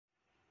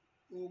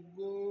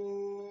Ògo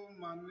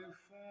mà ní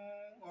fún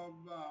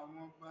ọba àwọn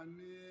ọba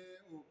ní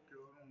òkè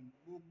ọ̀run,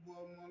 gbogbo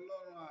ọmọ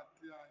Ọlọ́run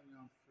àti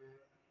àyànfẹ́.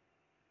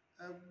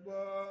 Ẹ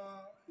gbọ́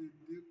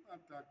ìdí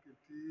pàtàkì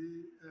tí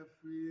ẹ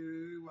fi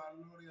rí wa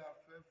lórí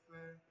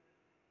afẹ́fẹ́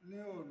ní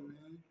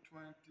òní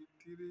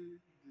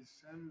 23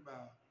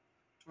 December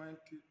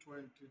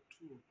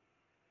 2022.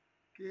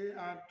 Kí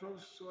a tó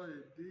sọ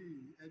ìdí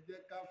yìí, ẹ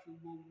jẹ́ ká fi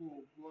gbogbo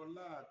ògo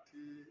ọlá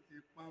àti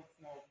ipá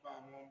fún ọba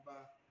àwọn ọba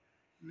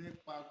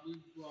nípa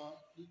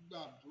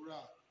gbígbàdúrà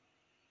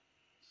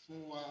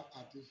fún wa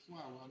àti fún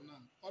àwa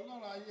náà.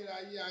 Ọlọ́run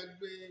ayérayé a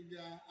gbé yín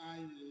ga, a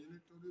yìn yín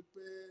nítorí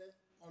pé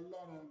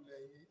Ọlọ́run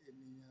lẹ́yìn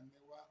ènìyàn ni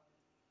wá.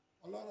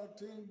 Ọlọ́run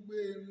tí ń gbé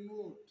inú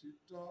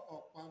òtítọ́,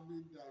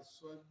 ọ̀pábídà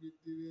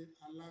sọ́gbídire,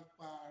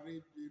 alápá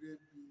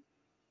rébirébi,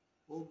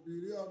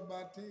 òbírí ọba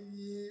tí ń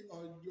yí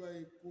ọjọ́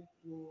ikú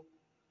po,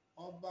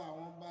 ọba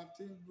àwọn ọba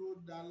tí ń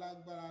dúró da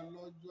lágbára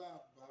lọ́jọ́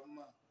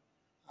àbámọ̀,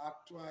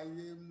 atú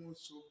ayé mú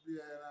so bí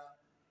ẹran.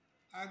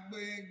 A gbé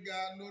yín ga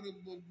lórí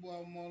gbogbo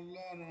ọmọ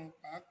Ọlọ́run,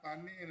 pàápàá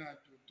ní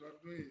ìrìnàjò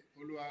tọdún yìí.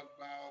 Olúwa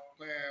gba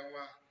ọpẹ́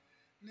wa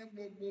ní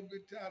gbogbo ibi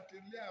tí a ti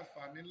lé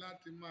àǹfààní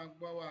láti máa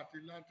gbọ́ wa àti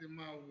láti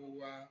máa wò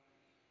wa.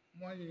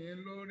 Mo yìn yín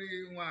lórí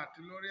wọn àti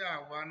lórí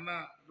àwa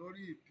náà,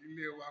 lórí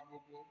ìdílé wa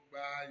gbogbo,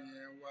 gba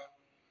yẹn wa.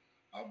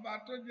 Ọba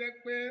tó jẹ́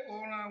pé ó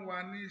rán wa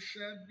ní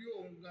iṣẹ́, bí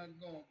òun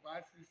gangan ò bá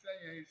ṣiṣẹ́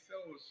yẹn, iṣẹ́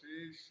ò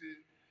ṣeé ṣe.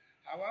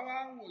 Àwa wá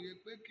ń wòye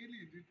pé kí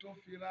nìdí tó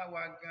fi rán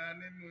wa gan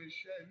nínú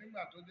iṣẹ́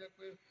nígbà tó jẹ́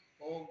pé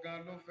òun gan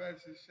ló fẹ́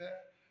ṣiṣẹ́,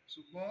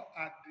 ṣùgbọ́n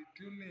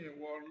àdìtú ni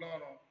ìwọ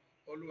Ọlọ́run.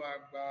 Olúwa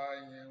gba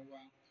yẹn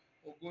wa.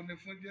 Ògo ni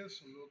fún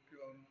Jésù lókè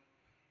ọ̀run.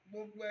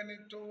 Gbogbo ẹni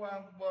tó wá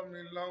ń gbọ́ mi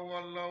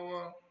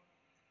lọ́wọ́lọ́wọ́,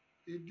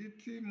 ìdí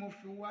tí mo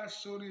fi wá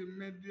sórí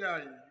mídíà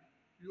yìí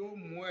yóò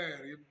mú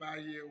ẹ̀rí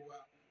báyé wa,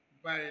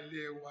 bá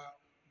ilé wa,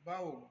 bá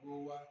ògo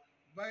wa,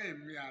 bá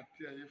èmi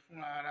àti ẹ̀yin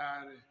fún ara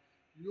rẹ̀,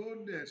 yóò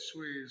dẹ̀ so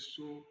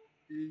èso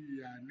iyì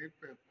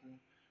àìnípẹ̀kun.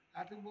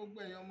 Àti gbogbo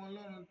ẹ̀yin ọmọ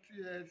Ọlọ́run tí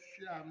ẹ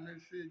share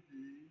mẹ́séjì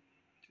yìí,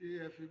 tí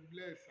ẹ fi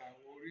bless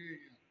àwọn orí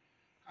èèyàn.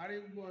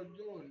 Arígbó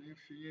ọjọ́ òní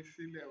fi yín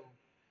sílẹ̀ o.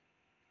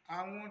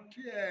 Àwọn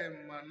tí ẹ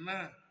mọ̀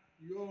náà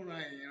yóò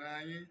ran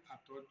ìran yín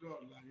àtọjọ́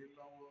ọ̀la yín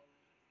lọ́wọ́.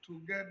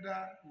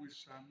 Together we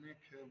shall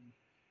make heaven.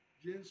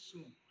 Jésù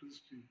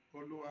Kristi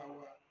Olúwa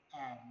wa,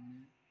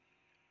 àmín.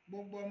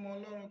 Gbogbo ọmọ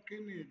Ọlọ́run, kí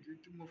ni ìdí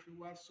tí mo fi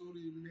wá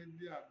sórí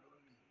mídíà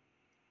lónìí?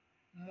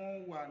 Mo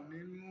wà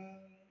nínú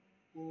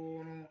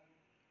oorun.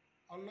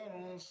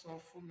 Ọlọ́run sọ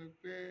fún mi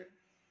pé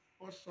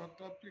ó sọ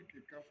tọ́pìkì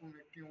kan fún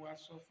mi kí n wá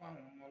sọ fún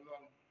àwọn ọmọ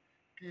Ọlọ́run,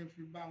 kí n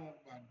fi bá wọn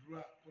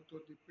gbàdúrà kó tó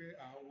di pé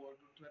àwọ̀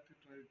ọdún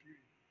 2023.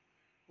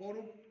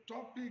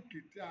 Tọ́pìkì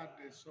tí a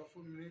dẹ̀ sọ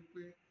fún mi ni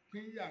pé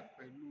pínyà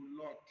pẹ̀lú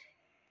Lord.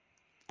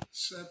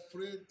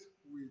 Separate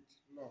with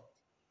Lord.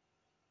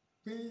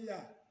 Pínyà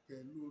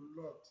pẹ̀lú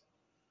Lord.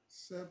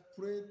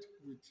 Separate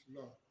with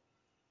Lord.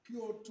 Kí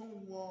o tún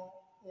wọ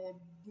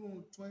ọdún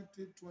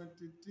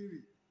 2023,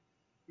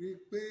 rí i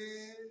pé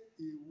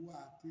ìwọ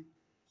àti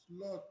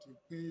Lord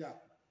pínyà.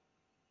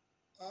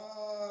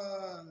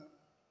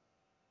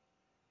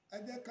 Ẹ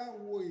jẹ́ ká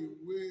wo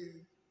ìwé.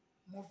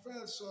 Mo fẹ́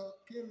sọ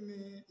kí ni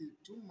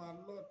ìtumọ̀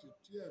Lord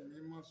tí ẹ̀mí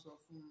mọ́ sọ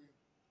fún mi.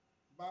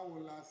 Báwo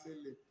la ṣe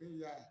lè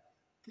pínyà?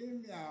 Kí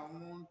ni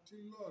àwọn ohun tí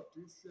Lord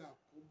ṣe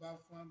àkóbá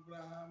fún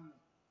Ábúráhámù?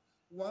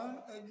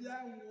 Ẹ jẹ́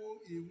á wo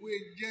ìwé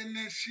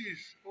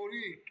Genesis orí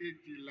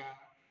ìkejìlá,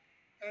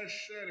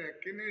 ẹsẹ̀ rẹ̀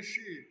kíní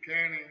sí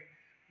ìkẹrin.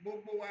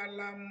 Gbogbo wa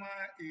la mọ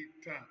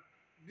ìtàn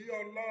bí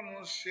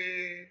Ọlọ́run ṣe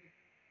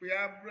pe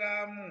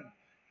Ábúráhámù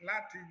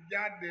láti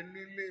jáde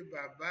nílé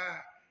bàbá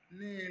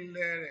ní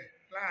ilẹ̀ rẹ̀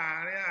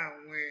láàárín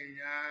àwọn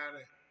èèyàn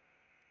rẹ̀.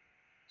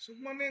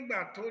 Ṣùgbọ́n nígbà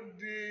tó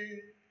di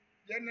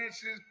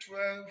Genesis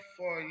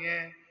 12:4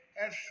 yẹn,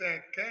 ẹsẹ̀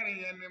kẹrin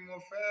yẹn ni mo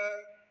fẹ́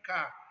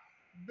kà.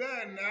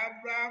 Bẹ́ẹ̀ ni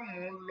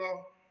Ábúráhámù lọ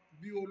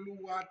bí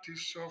Olúwa ti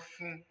sọ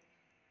fún.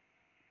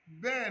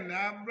 Bẹ́ẹ̀ ni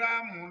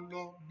Ábúráhámù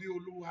lọ bí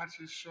Olúwa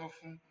ti sọ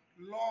fún.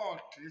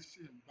 Lọ́ọ̀tì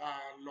sì bá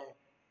a lọ.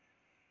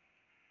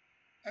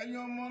 Ẹ̀yin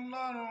ọmọ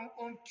Ọlọ́run,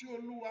 ohun tí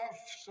Olúwa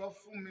sọ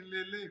fún mi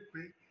lélẹ̀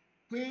pé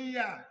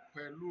pínyà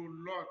pẹ̀lú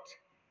Lọ́ọ̀tì.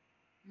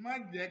 Má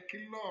jẹ́ kí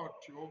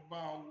Lọ́ọ̀tì ó bá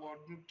ọ wọ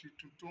ọdún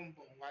tuntun tó ń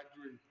bọ̀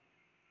wájú yìí.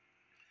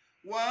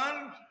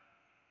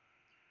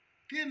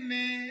 Kí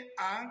ni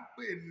à ń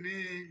pè ní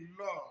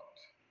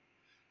Lọ́ọ̀tì?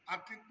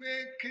 Àti pé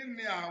kí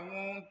ni àwọn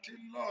ohun tí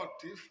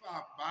Lọ́ọ̀tì fà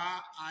bá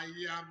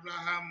ayé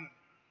Ábúráhámù?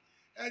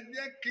 Ẹ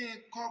jẹ́ kí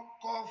n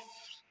kọ́kọ́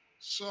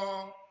sọ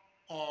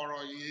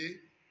ọ̀rọ̀ yìí.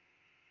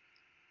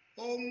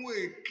 Ohun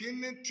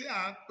èkíní tí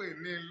à ń pè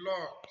ní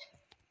Lọ́ọ̀tì,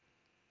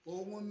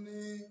 òun ni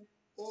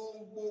ohun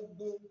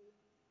gbogbo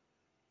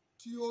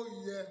tí ó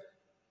yẹ,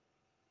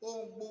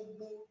 ohun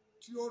gbogbo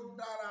tí ó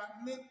dára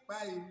nípa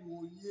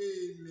ìwòye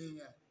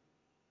ènìyàn,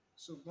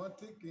 ṣùgbọ́n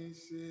tí kì í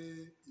ṣe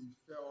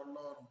ìfẹ́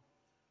Ọlọ́run.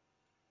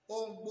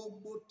 Ohun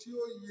gbogbo tí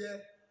ó yẹ,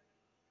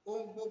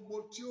 ohun gbogbo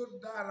tí ó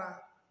dára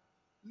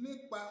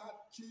nípa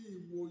ti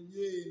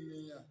ìwòye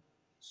ènìyàn,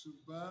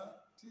 ṣùgbọ́n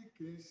tí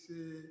kì í ṣe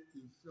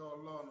ìfẹ́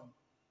Ọlọ́run.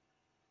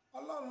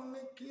 Ọlọ́run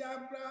ní kí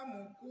Ábúráhámù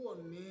kúrò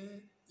ní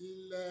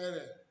ilẹ̀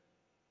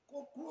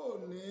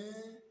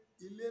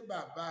ilé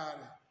bàbá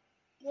rẹ̀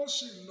kó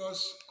sì lọ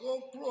kó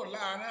kúrò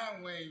láàrin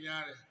àwọn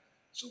èèyàn rẹ̀.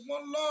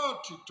 Ṣùgbọ́n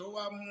Lọ́ọ̀tì tó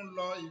wá mú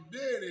lọ,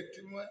 ìbéèrè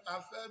tí a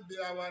fẹ́ bi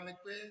àwa ni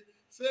pé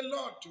ṣé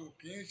Lọ́ọ̀tì ò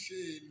kì í ṣe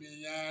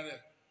ènìyàn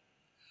rẹ̀?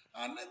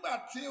 Nígbà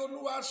tí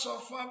Olúwa sọ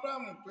fún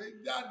Ábúráhámù pé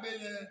jáde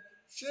yẹn,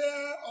 ṣé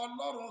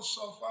Ọlọ́run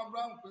sọ fún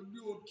Ábúráhámù pé bí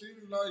o ti ń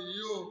lọ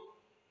yìí o,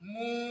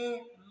 mú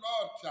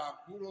Lọ́ọ̀tì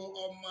àbúrò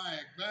ọmọ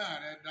ẹ̀gbọ́n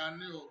rẹ̀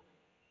dání o?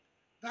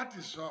 That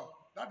is all.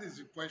 That is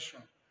the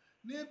question.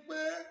 Ní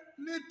pé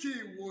ní ti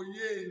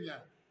ìwòye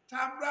èèyàn, tí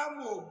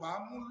Ábúráhámù ò bá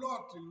mú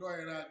Lọ́ọ̀tì lọ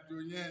ìrìnàjò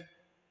yẹn,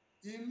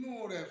 inú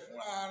rẹ̀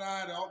fúnra ara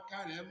rẹ̀,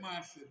 ọkàn rẹ̀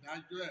máa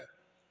ṣèdájọ́ ẹ̀,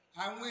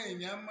 àwọn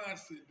èèyàn máa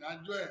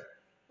ṣèdájọ́ ẹ̀.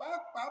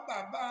 Pàápàá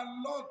bàbá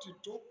Lọ́ọ̀tì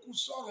tó kú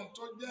sọ́run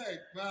tó jẹ́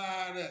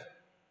ẹ̀gbọ́n rẹ̀,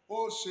 ó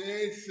ṣeé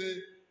ṣe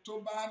tó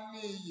bá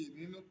ní iyè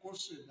nínú kó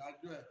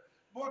ṣèdájọ́ ẹ̀.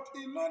 But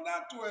in order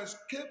to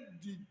escape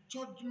the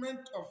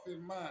judgment of a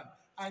man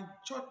and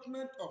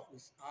judgment of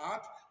his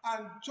heart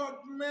and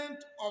judgment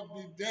of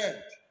the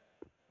death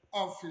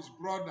of his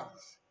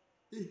brothers,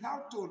 he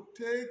had to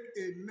take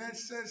a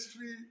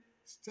necessary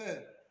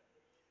step,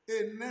 a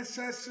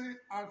necessary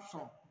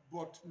action,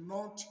 but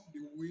not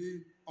the will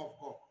of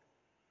God.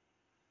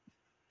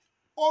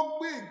 Ó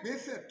gbé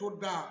ìgbésẹ̀ tó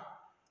dáa,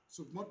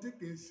 ṣùgbọ́n tí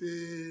kìí ṣe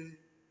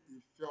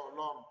ìfẹ́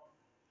Ọlọ́run.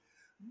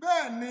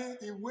 Bẹ́ẹ̀ ni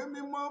ìwé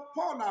mímọ́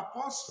Paul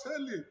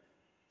Apostoli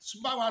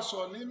bá wa sọ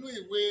nínú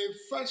ìwé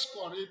 1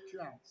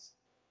 Corinthians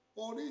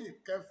orí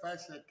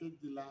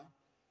 9:12.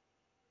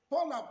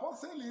 Paul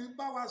Apostoli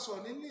bá wa sọ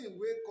nínú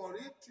ìwé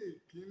Kọ́ríńtì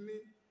kínní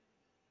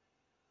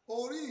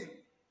orí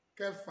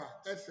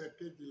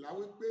 9:12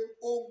 wípé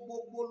ohun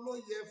gbogbo ló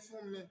yẹ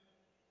fún mi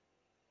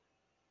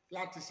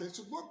láti ṣe,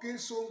 ṣùgbọ́n kì í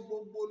ṣe ohun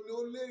gbogbo ni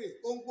ó lérè.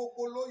 Ohun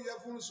gbogbo ló yẹ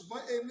fún mi,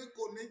 ṣùgbọ́n èmi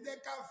kò ní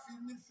jẹ́ ká fi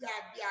mí sí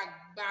abẹ́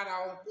agbára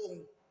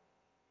ohunkóhun.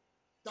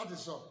 That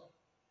is all.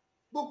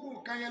 Gbogbo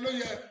nǹkan yẹn ló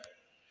yẹ.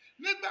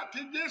 Nígbà tí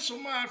Jésù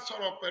máa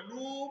sọ̀rọ̀ pẹ̀lú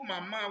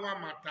màmá wa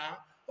Màtá,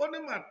 ó ní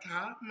Màtá,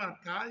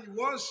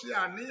 ìwọ ń ṣe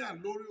àníyàn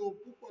lórí ohun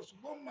púpọ̀,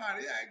 ṣùgbọ́n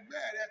Màríà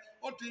ẹgbẹ́ rẹ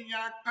ó ti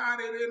yan apá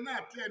rere náà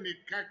tí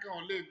ẹnìkan kan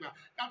ò lè gbà.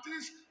 That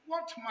is,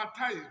 what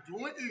Màtá is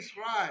doing is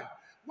right.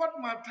 What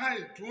Màtá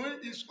is doing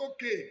is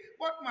okay.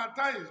 What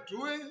Màtá is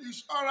doing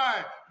is all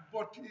right.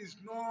 But it's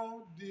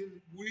not the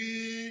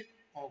will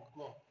of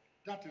God.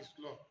 That is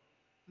law.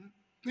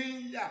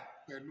 Pínyà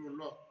pẹ̀lú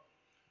law.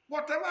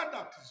 Whatever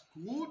that is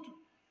good,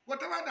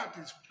 whatever that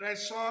is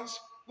precious,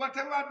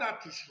 whatever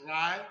that is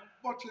right,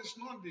 but it's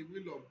not the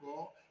will of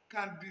God,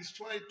 can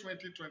destroy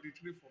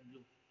 2023 from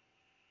you.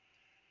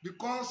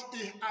 Because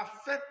it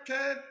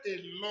affected a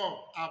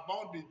lot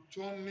about the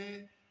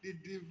journey, the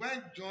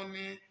divine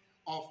journey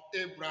of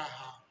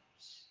Abraham.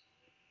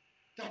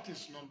 That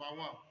is number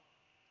one.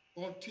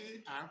 Ohun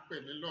tí à ń pè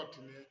ní Lọ́ọ̀tì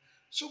ni.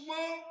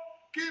 Ṣùgbọ́n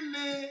kí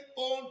ni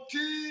ohun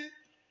tí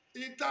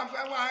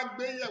ìtafẹ́ wa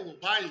gbé yẹ̀wò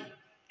báyìí?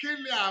 Kí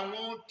ni àwọn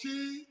ohun tí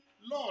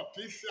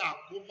Lọ́ọ̀tì ṣe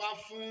àkóbá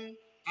fún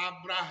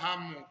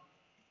Abrahamu?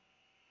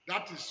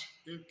 That is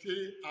tí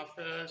a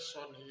fẹ́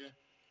sọ nìyẹn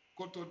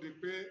kó tó di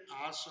pé à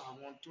á sọ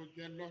àwọn tó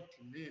jẹ́ Lọ́ọ̀tì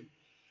míì.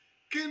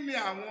 Kí ni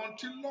àwọn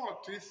tí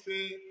Lọ́ọ̀tì ṣe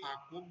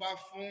àkóbá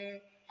fún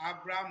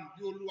Abrahamu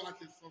bí Olúwa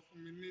ti sọ fún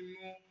mi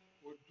nínú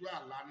ojú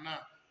àlá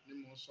náà ni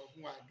mo sọ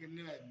fún wa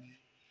gínú ẹ̀mí.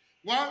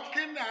 Wọ́n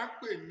kí ni à ń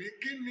pè ní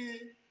kí ni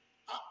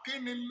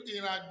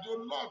ìrìnàjò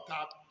Lọ́ọ̀tì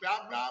àti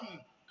Abrahamu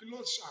kí ló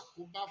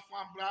ṣàkóbá fún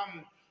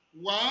Abrahamu?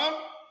 Wọ́n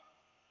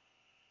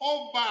ó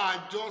bà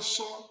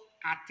àjọsọ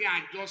àti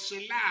àjọṣe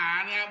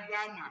láàárín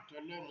Abrahamu àti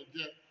Ọlọ́run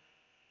jẹ́.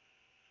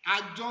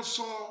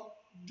 Àjọsọ,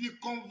 the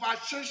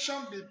conversation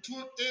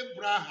between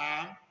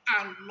Abraham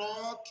and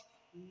Lot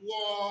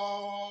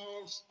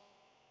was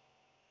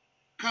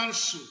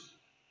cancelled.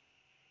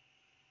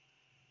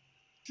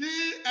 Tí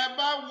ẹ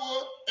bá wo,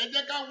 ẹ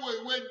jẹ́ ká wo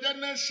ìwé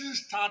Genesis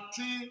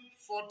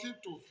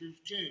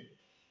 13:14-15.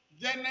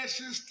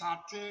 Genesis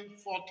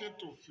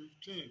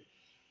 13:14-15.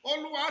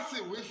 Olúwa sì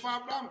wí fún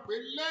Abraham pé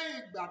lẹ́yìn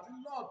ìgbà tí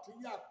Lọ́ọ̀tì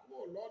yà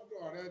kúrò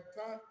lọ́dọ̀ rẹ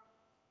tán,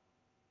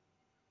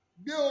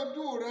 gbé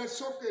ojú rẹ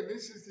sókè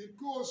nísinsìnyí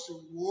kí o sì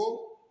wò ó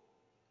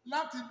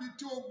láti ibi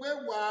tí o gbé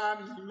wà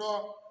ní lọ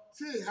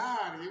sí ìhà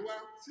àríwá,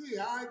 sí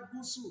ìhà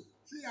gúúsù,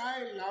 sí ìhà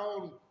ìlà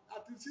oòrùn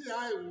àti sí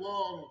ìhà ìwọ̀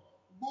oòrùn.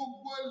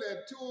 Gbogbo ilẹ̀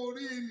tí o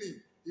rí nì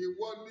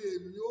ìwọ ni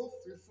èmi ó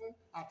fi fún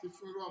àti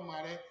fún irú ọmọ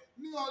rẹ.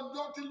 Ní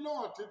ọjọ́ tí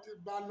Lọ́ọ̀tì ti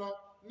bá lọ,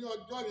 ní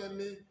ọjọ́ yẹn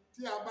ni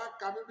tí a bá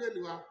ka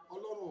Bíbélì wa,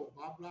 Ọlọ́run ò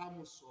bá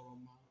Abrahamu sọ̀rọ̀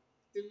mọ́.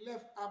 He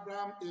left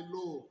Abraham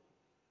alone.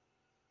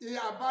 He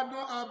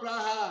abandoned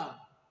Abraham.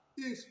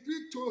 He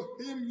speak to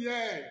him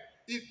here.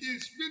 He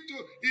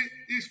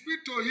speak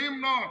to him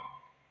not.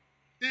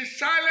 He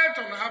silent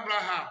on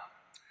Abraham.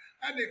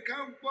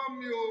 Ẹnìkan gbọ́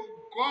mi o,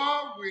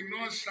 God will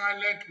not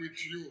silent with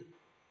you.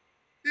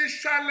 He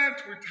silent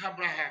with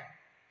Abraham.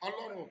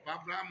 Ọlọ́run ò bá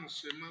Abrahamu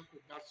ṣe mọ́, kò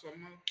bá sọ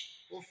mọ́,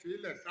 ó fi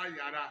ilẹ̀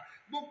sáyàrá.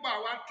 Gbogbo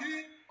àwa tí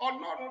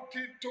Ọlọ́run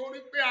ti torí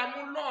pé a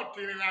mú Lọ́ọ̀tì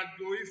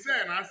ìrìnàjò iṣẹ́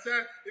ìránṣẹ́,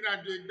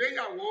 ìrìnàjò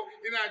ìgbéyàwó,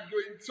 ìrìnàjò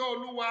ìtọ́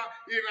Olúwa,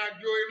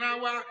 ìrìnàjò ìran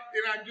wa,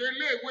 ìrìnàjò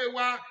iléèwé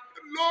wa,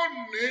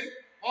 lónìí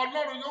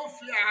Ọlọ́run yóò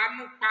fi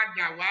àánú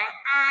padà wá,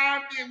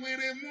 and he will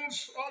remove,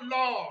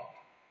 Lord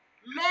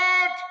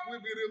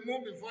will be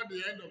removed before the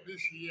end of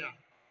this year.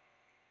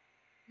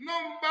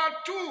 Number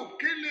 2,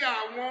 kí ni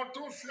àwọn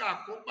tó ṣe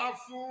àkóbá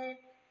fún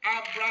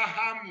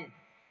Ábúráhámù?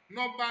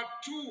 Number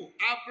 2,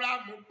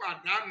 Ábúráhámù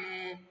pàdánù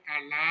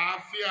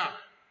àlàáfíà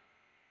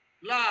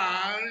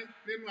láàárín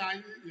nínú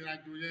ayé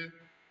ìrìnàjò yẹn.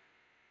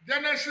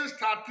 Genesis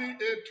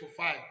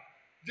 13:8-5.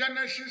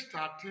 Genesis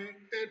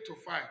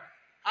 13:8-5.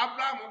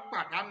 Ábúráhámù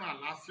pàdánù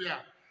àlàáfíà.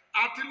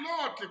 Àti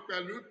Lọ́ọ̀tì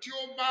pẹ̀lú tí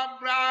ó bá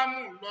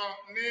Ábúráhámù lọ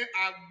ní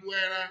agbo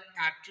ẹran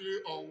àti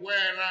ọ̀wọ́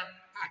ẹran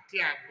àti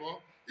àgọ́.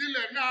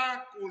 Ilẹ̀ náà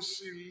kò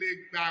sì lè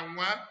gbà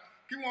wọ́n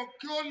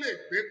kí ó lè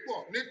gbé pọ̀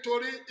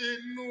nítorí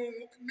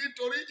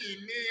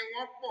ìní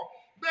wọn pọ̀.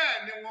 Bẹ́ẹ̀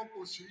ni wọn kò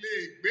sì lè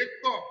gbé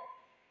pọ̀.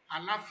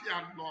 Àlàáfíà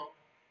lọ.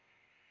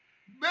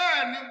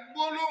 Bẹ́ẹ̀ ni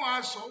gbólóhùn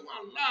asọ̀ wà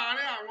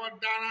láàárín àwọn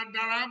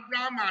darandaran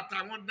Abraham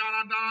àtàwọn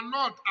darandaran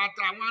Lot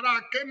àtàwọn ará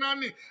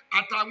Kénáánì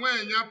àtàwọn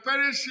èèyàn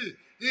Pẹ́rísì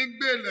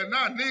ìgbé ilẹ̀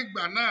náà ní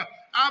ìgbà náà.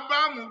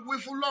 Abraham wí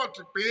fún Lot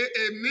pé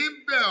èmi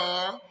bẹ̀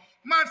ọ́,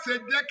 má ṣe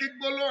jẹ́ kí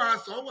gbólóhùn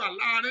asọ̀ wà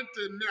láàárín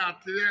tèmi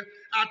àti rẹ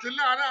àti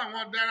láàárín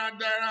àwọn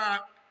darandaran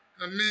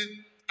mi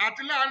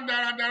àti láàárín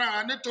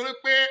darandaran nítorí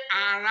pé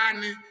ara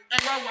ni. Ẹ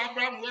wá wo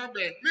Abraham wá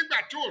bẹ̀ nígbà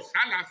tí ò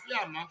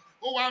sálàáfíà mọ́,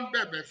 ó wá ń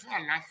bẹ̀bẹ̀ fún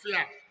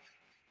àlàáfíà.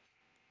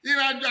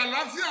 Ìrìnàjò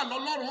àlàáfíà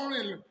lọ́lọ́run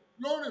rìn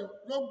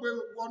ló gbé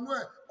wọnú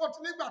ẹ̀. Ó ti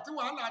nígbà tí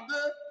wàhálà dé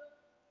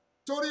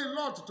torí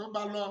Lọ́ọ̀tì tó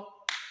bá lọ,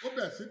 ó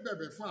bẹ̀ sí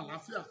bẹ̀bẹ̀ fún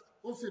àlàáfíà,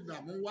 ó fi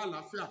dààmú wá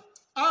àlàáfíà.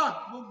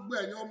 Gbogbo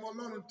ẹ̀yin ọmọ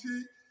Ọlọ́run tí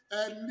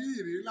ẹ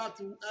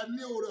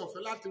ní oore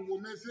ọ̀fẹ́ láti wo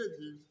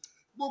mẹ́sẹ̀gì.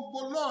 Gbogbo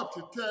Lọ́ọ̀tì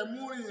tẹ́ ẹ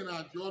mú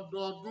ìrìnàjò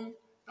ọdọọdún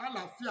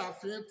tálàáfíà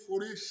fi ń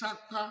forí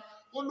ṣáká.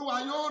 Olúwa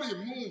yóò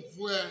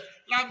remove ẹ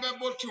lábẹ́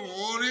bó ti wọ́n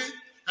ó rí.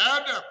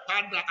 Dẹ̀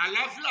padà,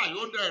 àlàáfíà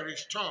yóò dẹ̀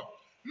restore.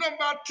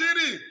 Number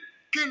 3,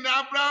 kí ni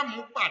Ábúráhámù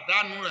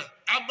pàdánù rẹ̀?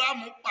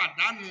 Ábúráhámù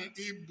pàdánù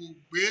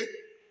ibùgbé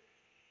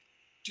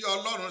tí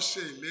Ọlọ́run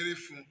ṣe ìlérí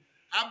fún.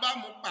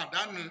 Ábúráhámù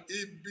pàdánù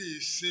ibi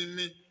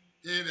ìsinmi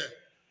rẹ̀.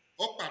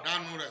 Ó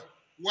pàdánù rẹ̀.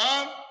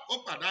 Ó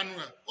pàdánù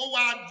rẹ̀. Ó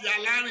wá di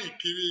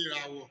alárìnkiri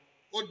ìràwọ̀.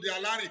 Ó di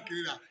alárìnkiri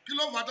ìràwọ̀. Kí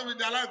ló fà á tó fi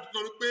di alárìnkiri?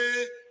 Torí pé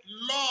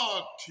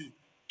Lọ́ọ̀tì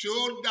tí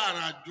ó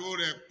dàràjò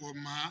rẹ̀ pọ̀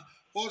mọ́,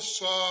 ó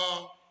sọ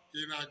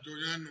ìrìnàjò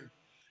yẹn nù.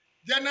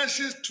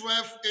 Genesis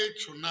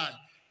 12:8-9.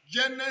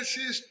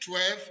 Genesis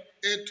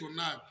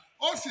 12:8-9.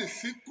 Ó sì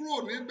fi kúrò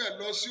níbẹ̀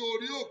lọ sí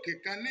orí òkè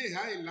kan ní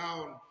ìhà ìlà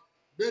oòrùn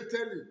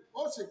Bẹ́tẹ́lì.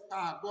 Ó sì pa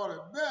àgọ́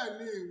rẹ̀ bẹ́ẹ̀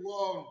ní ìwọ̀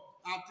oòrùn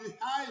àti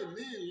Háì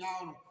ní ìlà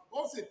oòrùn. Ó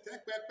sì tẹ́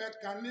pẹpẹ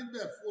kan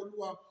níbẹ̀ fún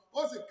Olúwa. Ó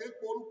sì ké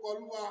pe orúkọ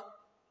Olúwa.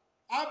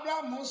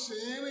 Ábúráhámù sì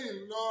ń rìn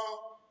lọ.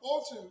 Ó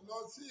sì lọ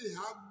sí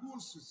ìhà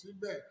gúúsù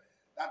síbẹ̀.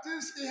 That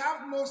is, he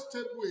have no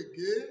stable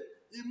again.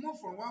 He moved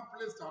from one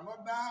place to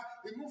another.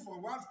 He moved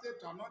from one state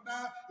to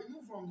another. He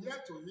moved from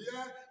here to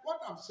here. What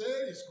I'm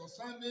saying is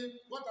concerning.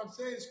 What I'm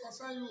saying is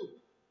concerning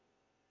you.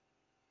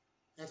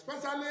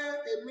 Especially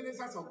a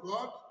minister of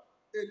God.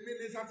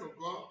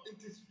 It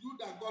is you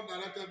that God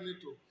directed me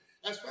to.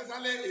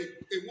 Especially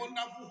a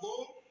wonderful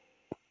home.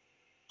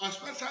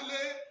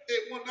 Especially a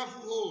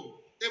wonderful home.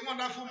 A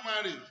wonderful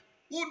marriage.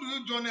 Who do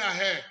you journey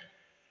ahead?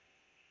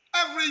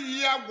 Every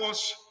year was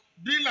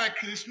be like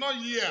it's not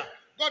year.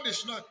 God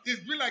is not.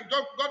 It's been like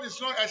God is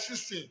not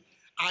existing.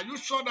 Are you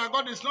sure that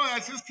God is not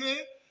existing?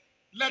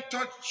 Let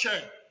us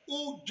check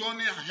who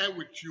journey ahead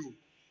with you.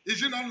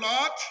 Is it not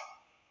Lord?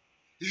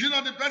 Is it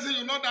not the person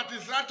you know that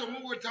is right to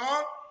move with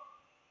her?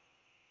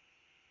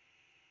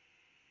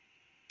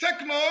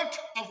 Take note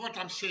of what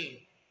I'm saying.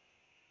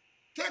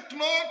 Take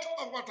note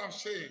of what I'm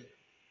saying.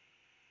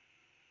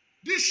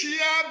 This year,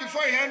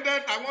 before it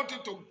ended, I want you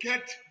to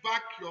get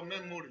back your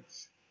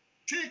memories.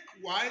 Think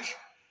wise.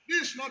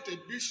 This is not a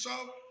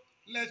bishop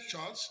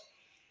lectures.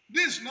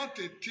 This is not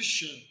a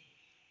teaching.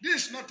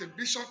 This is not a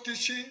bishop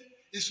teaching.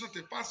 It's not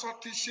a pastor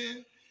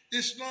teaching.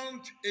 It's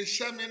not a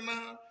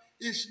seminar.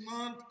 It's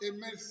not a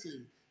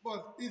message.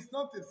 But it's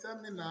not a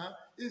seminar.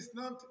 It's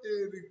not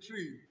a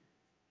retreat.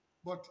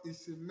 But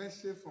it's a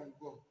message from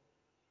God.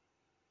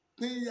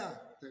 Pínyà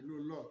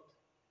pẹ̀lú Lord.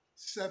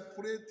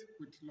 Separate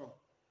with Lord.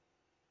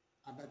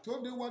 And I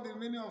told you what the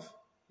meaning of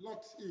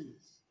Lot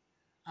is.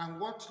 And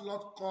what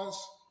Lot caused,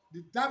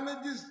 the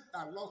damages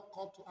that Lot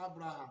caused to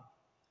Abraham.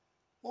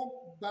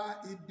 Ó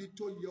gba ibi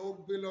tó yẹ ó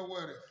gbé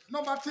lọ́wọ́ rẹ̀.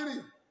 Number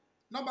 3.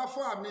 Number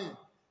 4 àmì.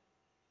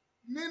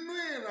 Nínú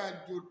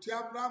ìrìnàjò tí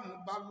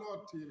Abraham bá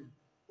Lot rìn,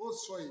 ó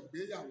sọ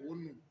ìgbéyàwó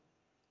nù.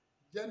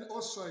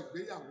 Ó sọ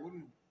ìgbéyàwó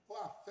nù. Ó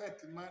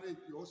affect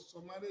marriage. Ó sọ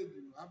marriage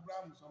nù.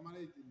 Abraham sọ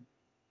marriage nù.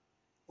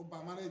 Ó bà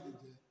marriage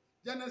jẹ́.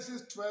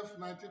 Genesis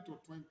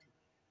 12:19-20.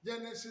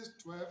 Genesis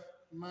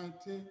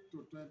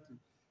 12:19-20.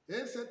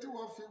 Èyí ṣe tí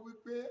wọ́n fi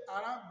wípé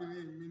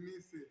arábìnrin mi ní í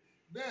ṣe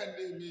bẹ́ẹ̀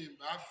ni mi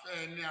ìbá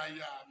fẹ́ ní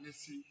aya mi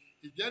sí.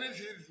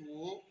 Ìjẹ́rìsí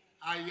wo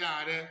aya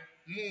rẹ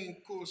mú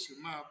kó o sì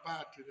máa bá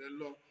tirẹ̀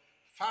lọ.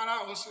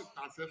 Fáráò sì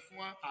pàṣẹ fún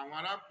àwọn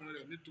arákùnrin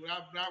rẹ̀ nítorí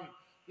Abraham.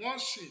 Wọ́n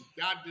sì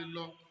jáde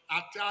lọ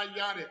àti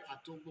aya rẹ̀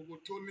àti ohun gbogbo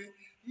tó ní.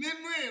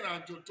 Nínú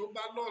ìrìnàjò tó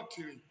bá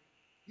Lọ́ọ̀tì rìn,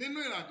 nínú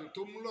ìrìnàjò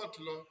tó mú Lọ́ọ̀tì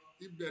lọ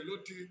ibẹ̀ ló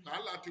ti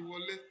wàhálà ti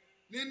wọlé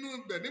nínú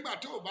ibẹ̀ nígbà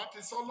tí ò bá ti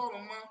sọ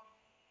Ọlọ́run mọ́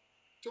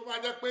tó bá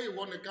jẹ́ pé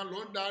ìwọ nìkan ló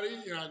ń darí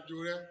ìrìnàjò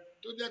rẹ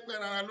tó jẹ́ pé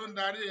rárá ló ń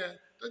darí ẹ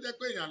tó jẹ́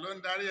pé èèyàn ló ń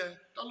darí ẹ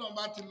tọ́lọ́run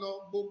bá ti lọ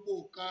gbogbo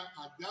nǹkan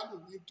àjálù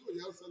ní tó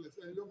yẹ ó ṣẹlẹ̀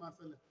sẹ́yìn yóò máa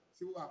ṣẹlẹ̀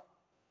sí wa.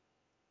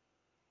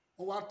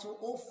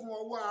 Ó fún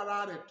ọwọ́ ara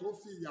rẹ̀ tó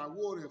fi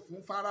ìyàwó rẹ̀ fún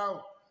Fáráò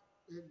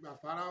gbà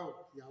Fáráò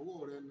ìyàwó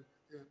rẹ̀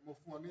mo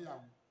fún ọ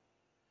níyàwó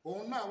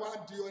òun náà wá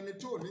di ẹni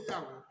tó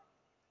níyàwó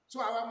tó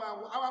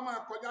àwa máa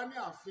kọjá ní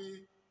ààfin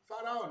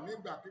Fáráò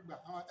nígbàkigbà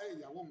àwọn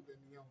ìyàwó mi bẹ̀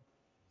nìyẹn o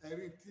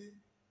ẹ̀rí tí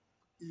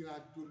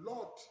ìrìnàjò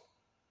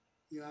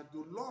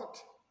Lot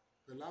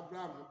pẹ̀lú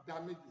Abraham dá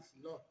méjì sí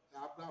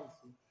Abraham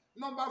sí.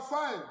 Number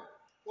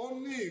 5 ó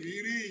ní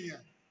ìrírí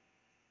ìyàn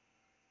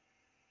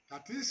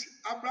àti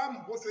Abraham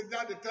bó ṣe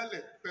jáde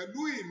tẹ́lẹ̀ pẹ̀lú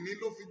ìní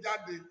ló fi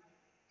jáde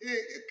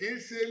kì í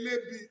ṣe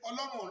elébi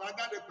Ọlọ́run ò rán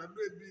jáde pẹ̀lú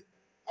ebi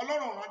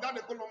Ọlọ́run ò rán jáde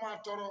kó lọ máa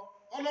tọrọ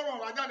Ọlọ́run ò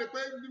rán jáde pé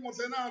bí mo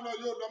ṣe náà lọ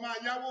yóò lọ máa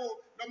yáwó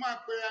lọ máa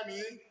pe ẹ̀mí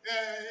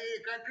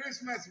nǹkan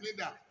Christmas mi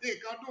dà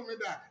nǹkan dùn mi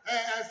dà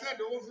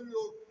ṣẹ́ẹ̀dì owó fún mi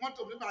o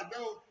mọ́tò mi bàjẹ́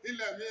o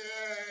ilẹ̀ mi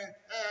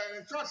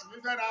ṣọ́ọ̀ṣì mi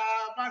fẹ́ ra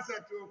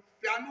báńsẹ̀tì o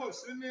piano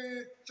sí ní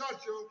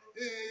ṣọ́ọ̀ṣì o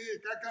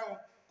kẹ̀kẹ́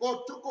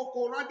o kò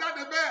rán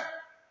jáde bẹ́ẹ̀.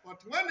 But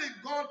when he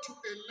got to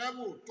a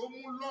level tó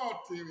mú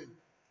Lọ́ọ̀tì rìn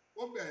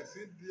ó bẹ̀rẹ̀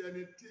sí di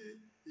ẹni tí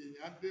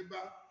èèyàn dé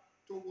bá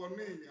tó wọnú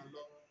èèyàn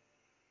lọ.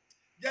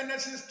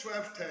 Genesis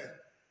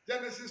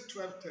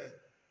 12:10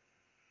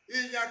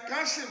 ìyàn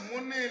kan sì mú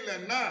ní ilẹ̀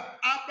náà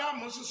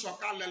Ábúráhámù sì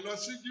sọ̀kalẹ̀ lọ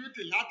sí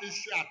Íjíbítì láti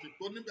ṣe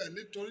àtìpó níbẹ̀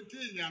nítorí tí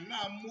ìyàn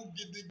náà mú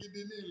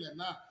gidigidi ní ilẹ̀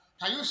náà.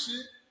 Can you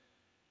see?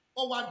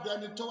 Ó wá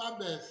dẹni tó wá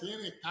bẹ̀rẹ̀ sí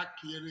rìn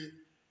káàkiri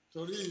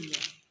torí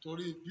ìyàn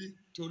torí bí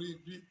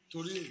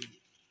torí èyí.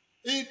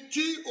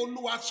 Tí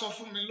Olúwa sọ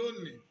fún mi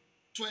lónìí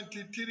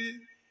 23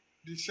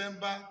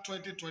 December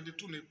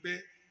 2022 ni pé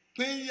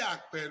pínyà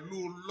pẹ̀lú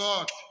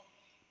Lord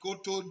kó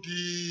tó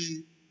di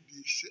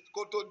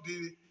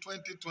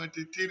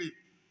 2023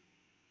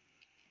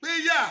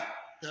 pínyà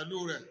pẹ̀lú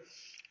rẹ̀.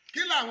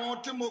 Kí làwọn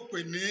tí mo pè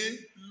ní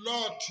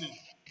Lọ́ọ̀tì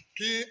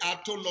kí a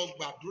tó lọ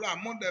gbàdúrà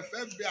mo dẹ̀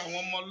fẹ́ bẹ̀ àwọn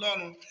ọmọ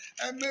Ọlọ́run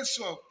ẹ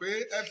mẹ́sọ̀ pé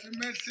ẹ fi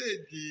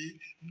mẹ́sẹ̀gì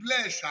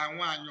bless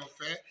àwọn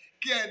àyànfẹ́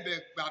kí ẹ dẹ̀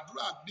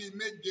gbàdúrà bíi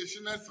 7 sí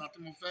 9 tí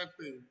mo fẹ́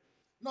pè.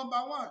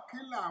 Number 1 kí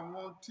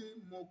làwọn tí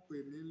mo pè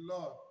ní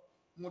Lord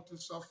mo ti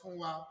sọ fún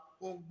wa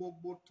ohun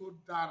gbogbo tó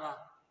dára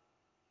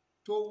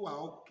tó wà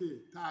òkè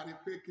tá a rí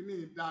pé kíní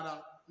dára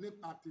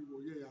nípa ti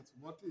ìwòye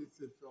àtúmọ̀ tí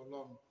ìṣèfẹ́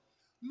Ọlọ́run.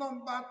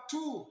 Number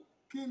 2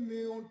 kí ni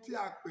ohun tí a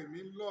pè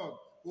ní Lord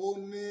ó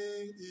ní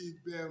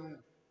ìbẹ̀rù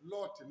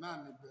Lord náà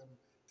ní ìbẹ̀rù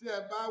tí ẹ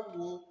bá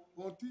wo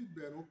ohun tí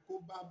ìbẹ̀rù kó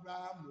bá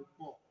Ábúráhámù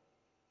pọ̀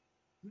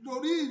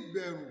nítorí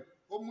ìbẹ̀rù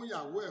ó mú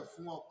ìyàwó ẹ̀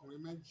fún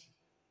ọkùnrin méjì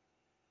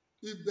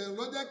ìbẹ̀rù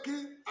ló jẹ́ kí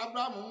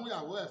Ábúráhámù mú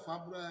ìyàwó ẹ̀ fún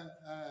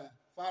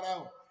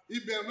Fáráò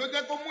ìbẹ̀rù ló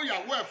jẹ́ kó mú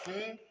ìyàwó ẹ̀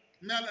fún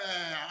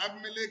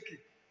Abimeleki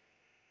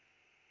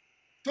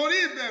torí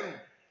ìbẹ̀rù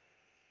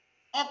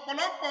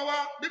ọ̀pọ̀lọpọ̀ wa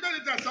Bíbélì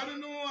tẹ̀sán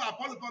nínú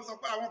àpọ́sítélì sọ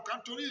pé àwọn kan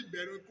torí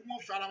ìbẹ̀rù ikú wọn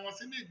fi ara wọn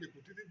sí ní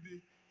ìgbèkùn títí di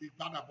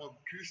ìgbàdàbọ̀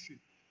Kristi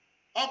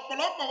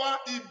ọ̀pọ̀lọpọ̀ wa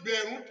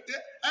ìbẹ̀rù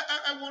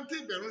ẹ̀wọ̀n tí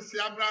ìbẹ̀rù ṣe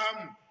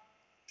Ábúráhámù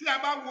tí a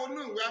bá wo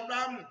inú ìwé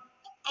Ábúráhámù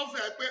ó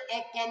fẹ́ pé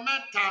ọkọ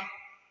mẹ́ta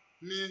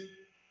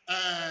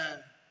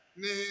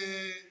ni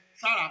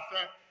Sárà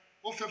fẹ́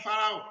ó fẹ́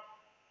Fáráò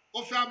ó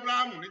fẹ́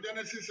Ábúráhámù ní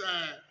Genesis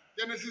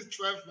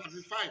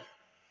 12:5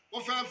 ó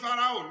fẹ́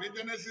Fáráò ní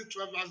Genesis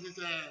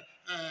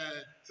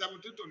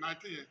 12:17 to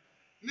 19 yẹn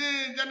ní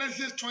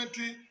Genesis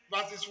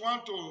 20:1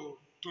 to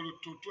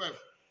 12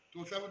 to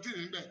 17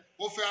 níbẹ̀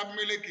ó fẹ́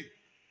Abimeleki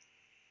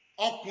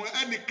ọkùnrin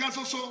ẹnìkan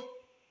ṣoṣo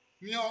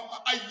ni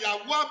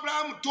ìyàwó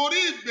Ábúráhámù torí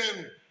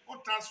ìbẹ̀rù ó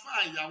transfer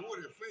ìyàwó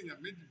rẹ̀ fún èèyàn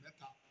 2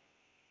 mẹ́ta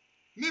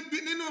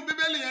nínú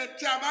Bíbélì yẹn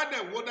tí a bá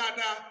dẹ̀ wò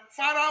dáadáa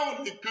Fáráò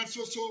nìkan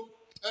ṣoṣo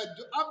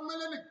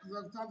Abimeleki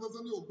nìkan ṣoṣo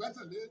ni ò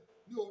gbẹ́sẹ̀ lé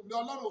ní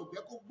Ọlọ́run ò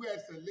jẹ́ kó gbé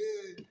ẹsẹ̀ lé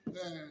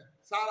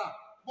Sárà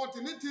bọ̀tì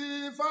ní ti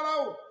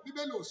Fáráò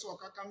Bíbélì ò sọ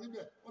kankan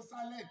níbẹ̀ ó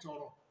sálẹ̀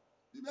ìtọ̀rọ̀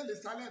Bíbélì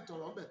sálẹ̀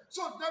ìtọ̀rọ̀ ńbẹ̀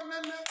so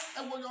definitely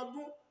ẹ̀wòye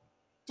ọdún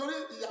torí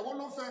ìyàwó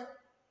ló fẹ́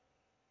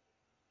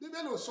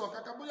Bíbélì ò sọ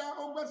kankan bóyá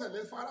ó gbẹ́sẹ̀ lé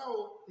Fáráò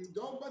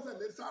ǹjọ́ ó gbẹ́sẹ̀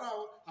lé Sárà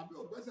o àbí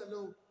ò gbẹ́sẹ̀ lé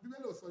o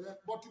Bíbélì ò sọ yẹn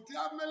bọ̀tì tí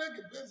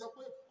Abimeleki gbé sọ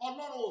pé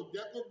Ọlọ́run ò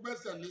jẹ́ kó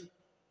gbẹ́sẹ̀ lé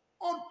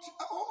ó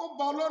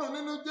bà Ọlọ́run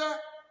nínú jẹ́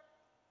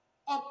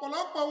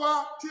ọ̀pọ̀lọpọ̀ wa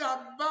tí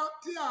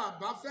a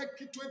bá fẹ́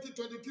kí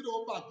 2023 ó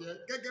bàjẹ́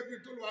gẹ́gẹ́ bí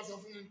tó ló wá sọ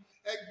fún mi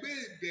ẹgbẹ́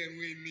ìbẹ̀rù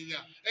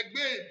ènìyàn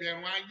ẹgbẹ́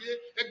ìbẹ̀rù ayé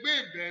ẹgbẹ́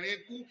ìbẹ̀rù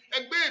ikú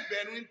ẹgbẹ́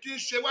ìbẹ̀rù tí ń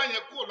ṣe wá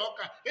yẹn kúrò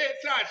lọ́kàn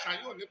tí àṣà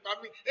yóò nípa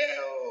mi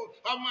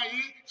ọmọ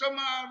yìí tó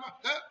máa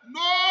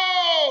no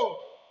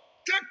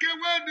take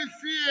away the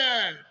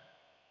fear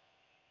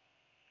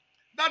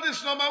that is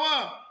number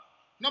 1.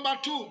 Number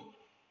 2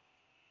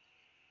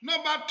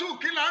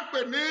 kí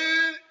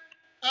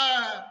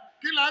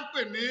là ń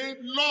pè ní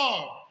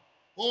Lord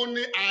ó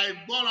ní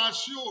àìgbọ́ra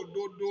sí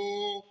òdodo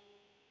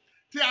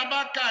tí a bá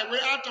ka ìwé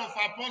Acts of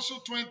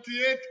Apostles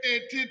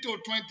 28:18 to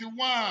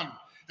 21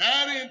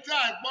 ẹ̀rín tí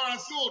àìgbọ́ràn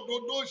sí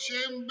òdodo ṣe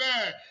ń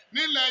bẹ̀.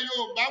 Nílẹ̀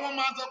Yorùbá wọ́n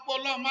máa sọ pé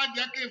Ọlọ́run má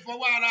jẹ́ kí n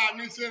fọwọ́ ara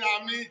mi ṣera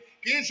mi,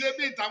 kì í ṣe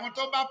bí tàwọn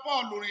tó bá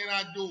Paul rìnrìn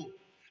àjò.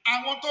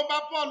 Àwọn tó bá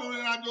Paul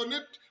rìnrìn àjò ní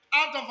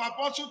Acts of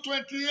Apostles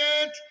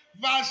 28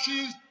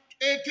 verses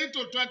 18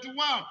 to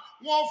 21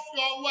 wọ́n fi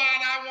ọwọ́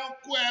ara wọn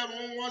kó ẹrù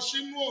wọn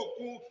sínú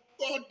òkun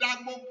tó da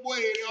gbogbo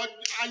èrè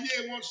ayé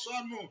wọn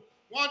sọnù.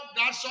 Wọ́n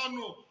dá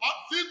sọnù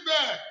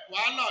síbẹ̀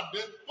wàhálà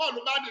dé. Paul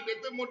bá dìde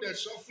pé mo dẹ̀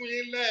sọ fún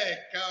yín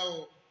lẹ́ẹ̀kan o.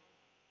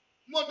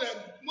 Mo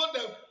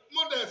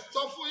dẹ̀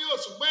sọ fún yín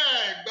ṣùgbọ́n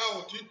ẹ gbà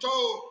òtítọ́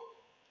o.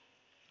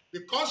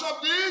 Because of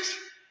this,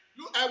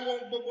 ẹ wo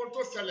gbogbo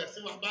tó ṣẹlẹ̀ sí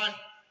wa báyìí.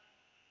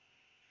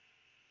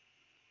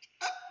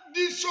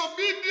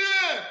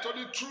 Disobedient to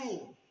the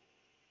truth.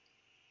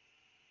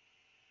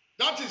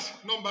 That is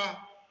number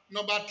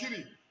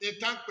 3.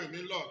 Ètò à ń pè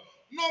ní Lord.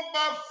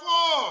 Number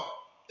 4.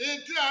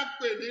 Ètò à ń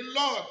pè ní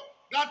Lord.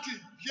 That is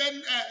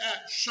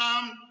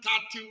Psalm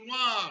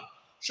 31.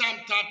 Psalm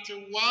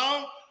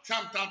 31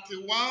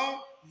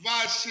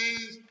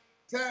 verses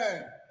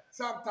 10.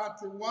 Psalm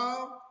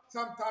 31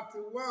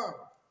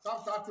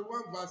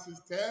 verses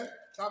 10.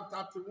 Psalm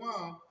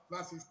 31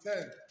 verses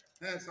 10.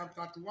 Psalm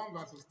 31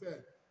 verses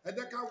 10. Ẹ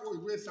jẹ́ ká wo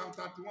ìwé Psalm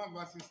 31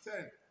 verses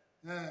 10.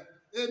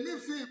 Èmi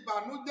fi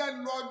ìbànújẹ́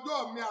lọ ọjọ́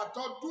mi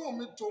àtọdún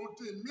mi tòun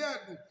ti mí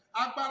ẹ̀dùn.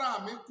 Agbára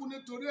mi kú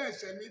nítorí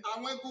ẹ̀ṣẹ̀ mi,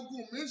 àwọn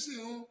egungun mi sì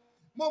run.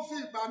 Mo fi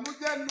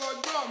ìbànújẹ́ lọ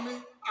ọjọ́ mi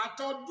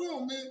àtọdún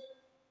mi,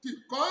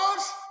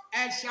 because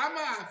ẹ̀ṣẹ̀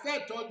máa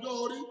affect ọjọ́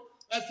orí,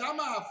 ẹ̀ṣẹ̀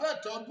máa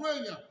affect ọdún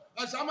èèyàn,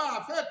 ẹ̀ṣẹ̀ máa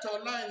affect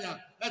ọ̀la èèyàn,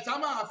 ẹ̀ṣẹ̀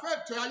máa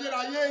affect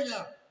ayérayé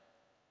èèyàn.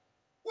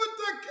 We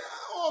take care,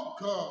 oh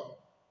God.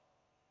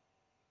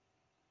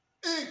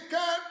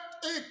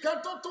 Ìkẹ́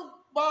tó tún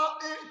pa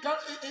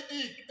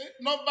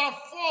number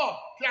 4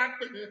 tí a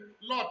pè ní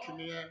Lot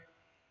nìyẹn.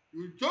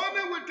 You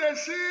journey with a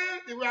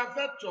sin, it will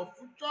affect your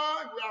future,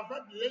 it will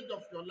affect the age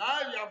of your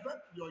life, it will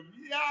affect your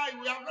year, it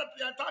will affect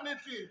the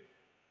eternity,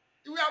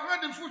 it will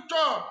affect the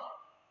future.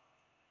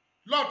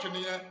 Lot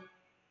nìyẹn.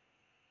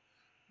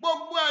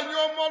 Gbogbo ẹ̀yin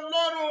ọmọ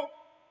Ọlọ́run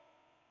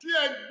tí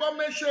ẹ gbọ́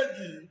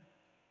mẹ́sẹ̀gì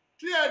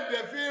tí ẹ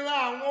dẹ̀ fi ran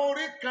àwọn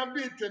orí kan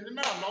bíi tèmi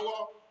náà lọ́wọ́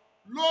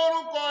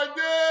lórúkọ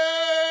Jésù,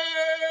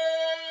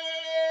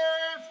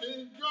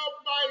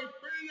 ìjọba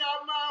ìpínyà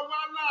máa wá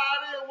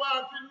láàrin wa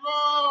àti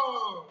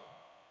Lord.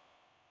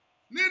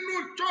 Nínú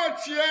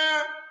chọ́ọ̀chì ẹ,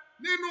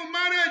 nínú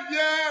márèjì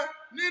ẹ,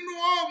 nínú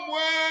òmù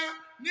ẹ,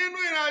 nínú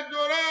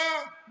ìrìnàjò rẹ,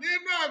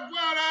 nínú àgọ́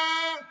ara,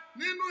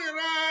 nínú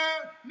ìran,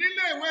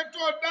 nílé ìwé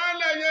tó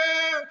dálẹ̀ yẹ,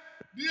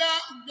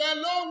 the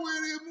Lord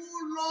will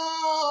remove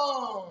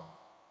Lord.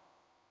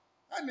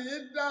 Ẹni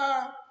dá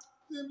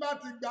tí n bá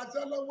ti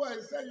gbàṣẹ́ lọ́wọ́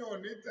iṣẹ́ yẹn ò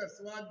ní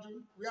tẹ̀síwájú,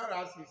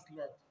 whereas is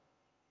Lord.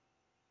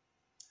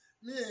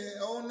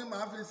 Òun ni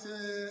màá fi ṣe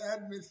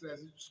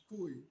headmistress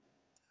school yìí.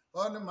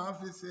 Òun ni màá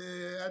fi ṣe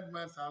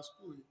headmaster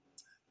school yìí.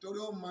 Torí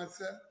ó máa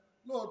ṣe,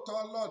 lóòótọ́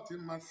lọ́ọ̀tì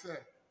máa ṣe.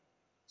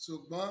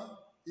 Ṣùgbọ́n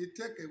he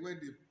take away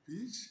the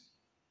peace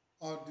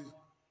of the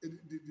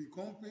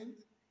company,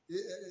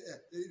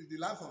 the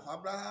life of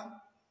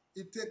Abraham.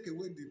 He take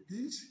away the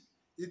peace.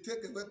 He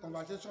take away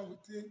conversation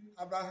between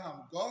Abraham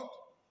and God.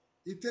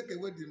 He take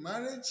away the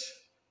marriage.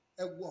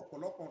 Ẹ wo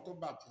ọ̀pọ̀lọpọ̀ tó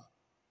bàjẹ́.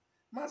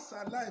 Má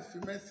ṣàláì fi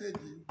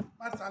mẹ́sẹ̀gì,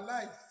 má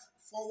ṣàláì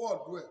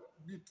forward ẹ̀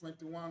bí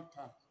 21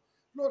 times.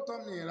 Lóòótọ́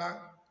mi ra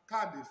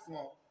káàdì fún ọ,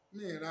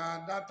 mi ra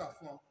dátà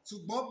fún ọ.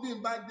 Ṣùgbọ́n bí n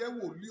bá jẹ́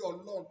wòlíì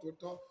Ọlọ́run tó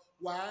tọ́,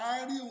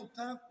 wàá rí ohun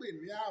tá ń pè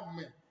ní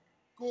àmì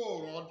kó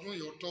ọdún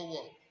yóò tó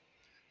wọ̀.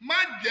 Má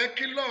jẹ́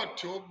kí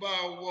lọ́ọ̀tì ó bá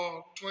wọ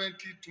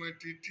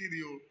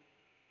 2023 o.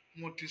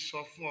 Mo ti sọ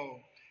fún ọ,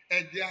 ẹ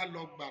jẹ́ á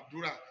lọ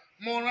gbàdúrà.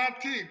 Mo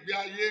rántí ìgbé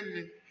ayé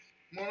mi.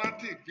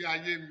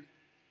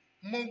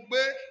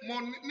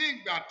 Ní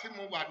ìgbà tí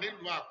mo wà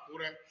nílùú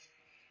Àkúrẹ́,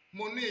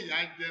 mo ní ìyà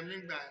jẹ mí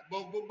gbà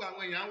gbogbo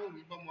àwọn èèyàn wò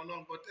mí bọ́mọ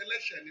Ọlọ́run bọ́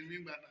tẹ́lẹ̀ṣẹ̀ ni mí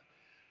gbà náà.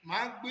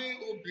 Màá gbé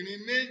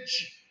obìnrin 2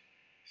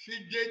 sí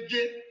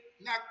jẹ́jẹ́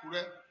ní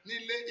Àkúrẹ́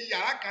nílé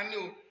ìyàrá kan ní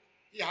o.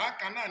 Ìyàrá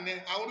kan náà ni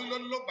àwọn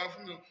orílẹ̀-èdè ló gbà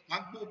fún mi o. Màá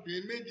gbé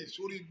obìnrin 2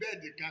 sórí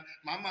bẹ́ẹ̀dì kan,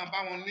 màá máa bá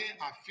wọn ní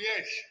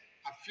affairs.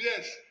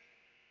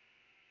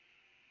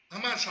 Màá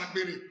máa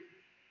ṣàgbèrè.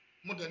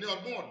 Mo dẹ̀ ní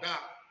ọdún ọ̀dà.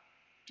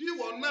 Tí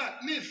ìwọ náà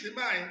ní ìsìn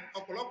báyìí,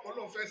 ọ̀pọ̀lọpọ̀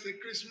ló fẹ́ ṣe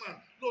Christmas.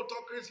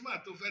 Lóòótọ́ Christmas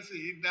tó fẹ́ ṣe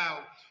yìí dá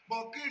o.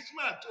 But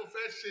Christmas tó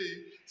fẹ́ ṣe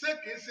ṣé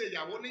kìí ṣe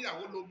ìyàwó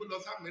níyàwó ló gbé lọ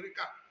sí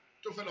Amẹ́ríkà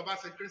tó fẹ́ lọ bá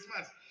ṣe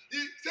Christmas?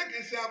 Ṣé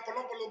kìí ṣe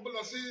ọ̀pọ̀lọpọ̀ ló gbé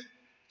lọ sí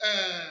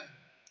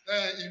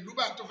ìlú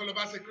bá tó fẹ́ lọ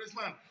bá ṣe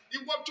Christmas?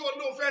 Ìwọ tó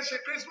ló fẹ́ ṣe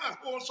Christmas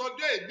kó o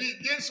sọjọ́ ìbí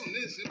Jésù ní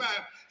ìsìn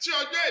báyìí. Tí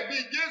ọjọ́ ìbí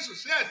Jésù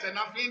sí ẹ̀ṣẹ̀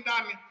náà fi ń dá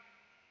ni.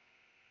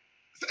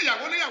 Ṣé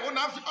ìyàwó níyàwó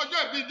náà fi ọjọ́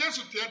ìbí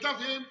Jésù tiẹ̀ tá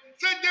fi ń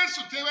ṣé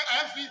Jésù tí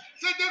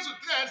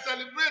ẹ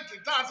celebrate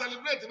tá a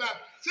celebrate báyìí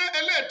ṣé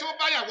eléyìí tó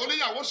bá yàwó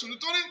níyàwó sùn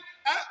nítorí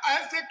ẹ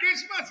ṣe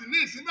Christmas ní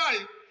ìsìn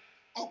báyìí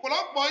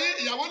ọ̀pọ̀lọpọ̀ yín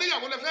ìyàwó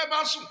níyàwó lè fẹ́ bá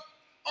sùn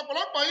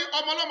ọ̀pọ̀lọpọ̀ yín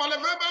ọmọ ọlọ́mọ lè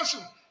fẹ́ bá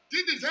sùn tí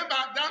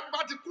December bá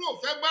ti kúrò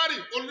February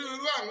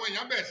onírúurú àwọn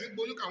èèyàn bẹ̀rẹ̀ sí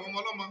gboyún káwọn ọmọ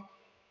ọlọ́mọ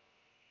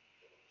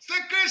Ṣé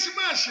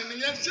Christmas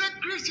nìyẹn? Ṣé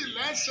Christy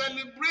lẹ́ ń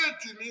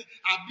celebrate ni?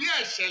 Àbí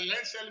ẹ̀ṣẹ̀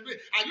lẹ́ ń celebrate?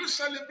 Are you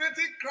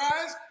celebrating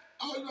Christ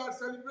or you are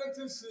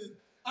celebrating sin?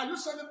 Are you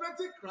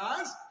celebrating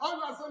Christ or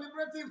you are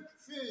celebrating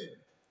sin?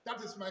 That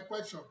is my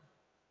question.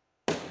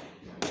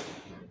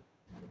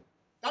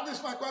 That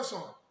is my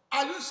question.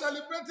 Are you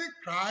celebrating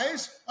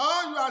Christ or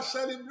you are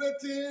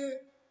celebrating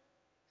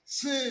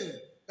sin?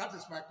 That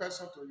is my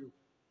question to you.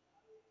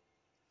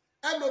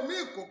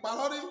 Ẹlòmíì kò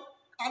parọ́ rí.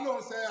 A ló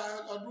ń ṣe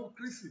ọdún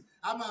Kristi.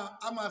 A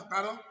máa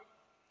parọ́.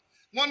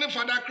 Wọ́n ní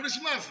Father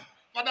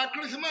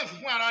Christmas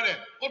fún ara rẹ̀.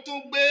 Ó tún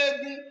gbé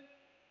eégún.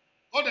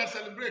 Ó dẹ̀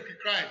celebrate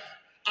Christ.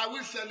 Are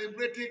we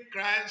celebrating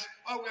Christ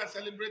or we are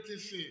celebrating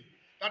sin?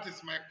 That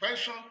is my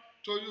question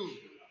to you.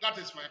 That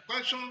is my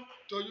question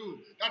to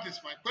you. That is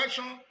my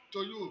question to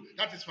you.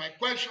 That is my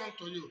question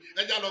to you.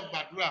 Ẹ já lọ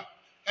gbàdúrà.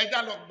 Ẹ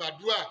já lọ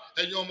gbàdúrà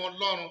ẹ̀yin ọmọ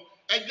Ọlọ́run.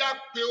 Ẹ já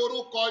pe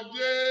orúkọ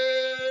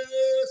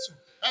Jésù.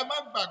 Ẹ má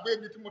gbàgbé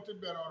ibi tí mo ti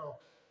bẹ̀rẹ̀ ọ̀rọ̀.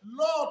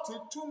 Lọ́ọ̀tì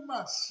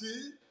túmọ̀ sí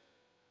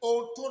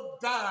ohun tó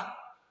dáa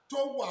tó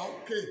wà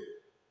òkè.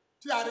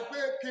 Tí a rí pé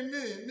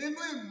kínní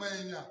nínú ìmọ̀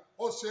èèyàn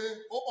ó ṣe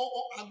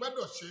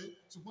agbẹ́dọ̀ ṣe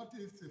ṣùgbọ́n tí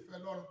ì ṣèfẹ́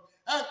lọ́run.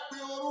 Ẹ pe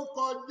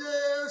orúkọ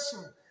Jésù.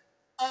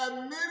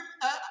 Ẹ̀mí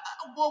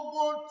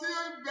gbogbo tí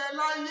ń bẹ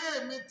láyé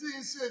mi tí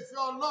ń ṣe ìfẹ́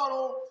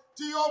Ọlọ́run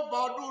tí yóò bá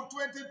ọdún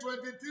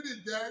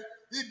 2023 jẹ́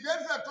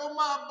ìgbésẹ̀ tó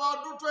máa bá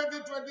ọdún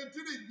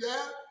 2023 jẹ́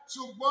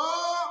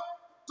ṣùgbọ́n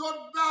tó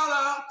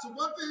dára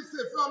ṣùgbọ́n tí ń ṣe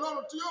ìfẹ́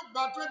Ọlọ́run tí yóò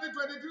bá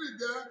 2023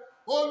 jẹ́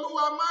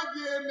Olúwa má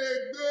jẹ́ lè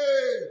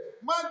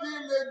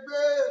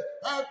gbé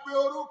ẹ pe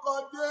orúkọ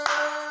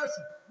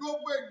Jésù.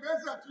 Gbogbo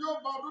ìgbésẹ̀ tí yóò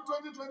bá ọdún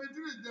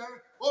 2023 jẹ́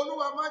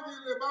Olúwa má jẹ́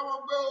lè bá wọn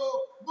gbé o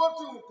bó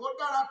ti wù kó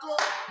dára tó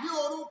ní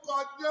orúkọ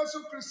Jésù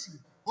Kristi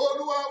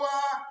Olúwa wa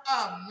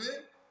àmín.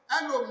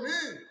 Ẹlòmíì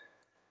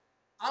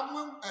á mú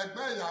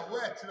ẹ̀gbọ́n ìyàwó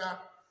ẹ̀ tira.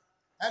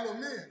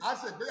 Ẹlòmíì á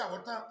ṣègbéyàwó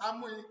tán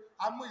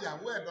á mú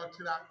ìyàwó ẹ̀ lọ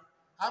tira.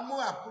 Á mú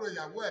àbúrò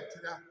ìyàwó ẹ̀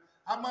tira.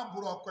 Á má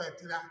àbúrò ọkọ ẹ̀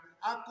tira.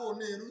 Á kó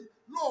ní irú.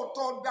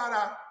 Lóòótọ́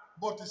dára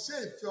bọ̀tì ṣé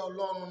ìfẹ́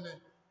Ọlọ́run ni.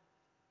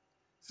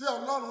 Fi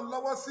Ọlọ́run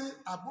lọ́wọ́ sí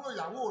àbúrò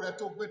ìyàwó rẹ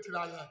tó gbé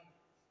tira yẹn.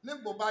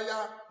 Nígbò bá yá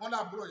wọn ní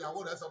àbúrò ìyàwó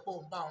rẹ sọ pé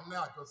òun bá òun ní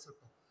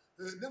àjọṣepọ̀.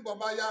 Nígbò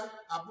bá yá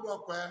àbúrò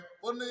ọkọ ẹ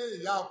ó ní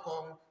ìyá ọkọ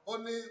òun ó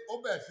ní ó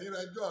bẹ̀ sí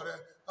rẹjọ́ rẹ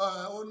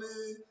ó ní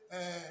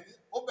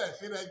ó bẹ̀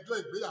sí rẹjọ́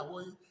ìgbéyàwó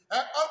yín.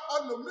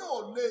 Ọlọ́mí ò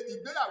lè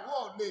ìgbéyàwó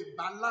ò lè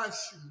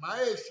balance má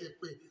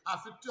èṣèpè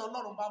àfi tí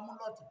Ọlọ́run bá mú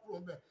Lọ́ọ̀tì kúrò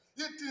ń bẹ̀.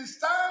 It is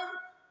time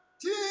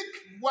think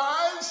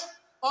wise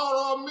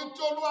ọ̀rọ̀ mi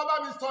tí Olúwa bá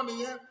mi sọ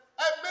nìyẹn.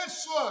 And make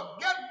sure,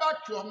 get back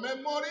your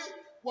memory.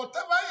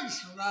 Whatever is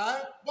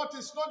right, but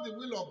it's not the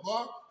will of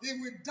God, it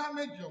will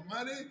damage your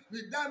marriage,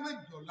 will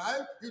damage your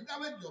life, will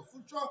damage your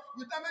future,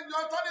 will damage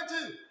your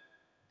eternity.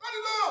 Let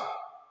it go.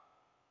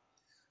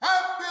 Ẹ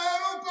pe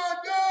orúkọ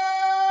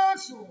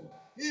Jésù.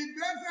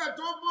 Ìgbésẹ̀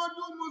tó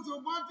bójú mu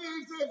ṣùgbọ́n tí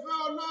ń ṣe fẹ́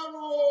Ọlọ́run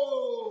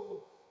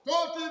o. Tó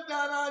ti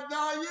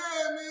dàrájà ayé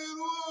mi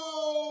rú o.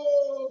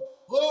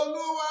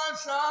 Olúwa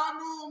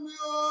ṣàánú mi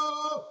o.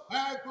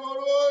 Ẹ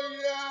kọ̀rọ̀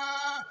yá.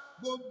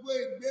 Gbogbo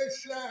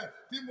ìgbésẹ̀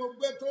tí mo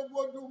gbé tó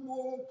bójú mu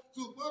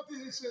ṣùgbọ́n tí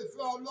ń ṣe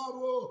fẹ́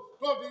Ọlọ́run o.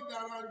 Tó ti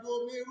dàrájò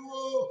mi rú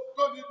o.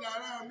 Tó ti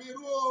dàrá mi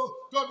rú o.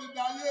 Tó ti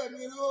dàyé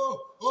mi rú o.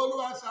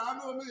 Olúwa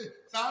ṣàánú mi,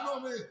 ṣàánú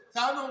mi,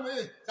 ṣàánú mi,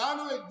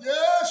 ṣàánú mi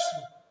Jésù.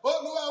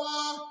 Olúwa wa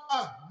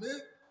àmín.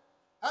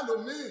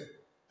 Ẹlòmíì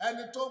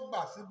ẹni tó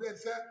gbà síbi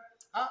iṣẹ́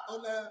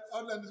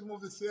ọ̀nà tí mo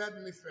fi ṣe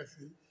headmistress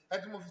yìí ẹ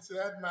tí mo fi ṣe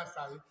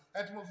headmaster yìí ẹ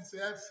tí mo fi ṣe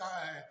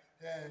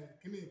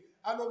kìíní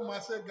á ló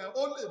máa ṣe gan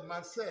ó lè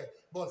máa ṣe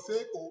bọ̀ ṣé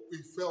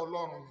ìfẹ́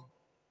Ọlọ́run ni.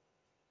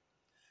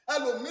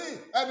 Ẹlòmíì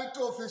ẹni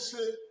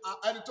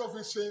tó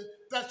fi ṣe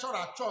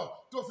tẹ́ṣọ́ra church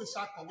tó fi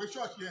ṣàkọ̀wé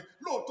ṣọ́ọ̀ṣì yẹn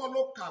lóòótọ́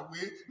ló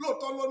kàwé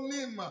lóòótọ́ ló ní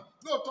ìmọ̀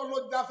lóòótọ́ ló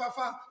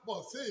jáfáfá bọ̀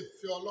sí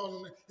ìfẹ́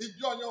Ọlọ́run ni.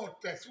 Ìjọ yẹn ò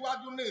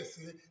tẹ̀síwájú ní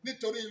ìsìn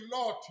nítorí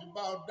Lọ́ọ̀tì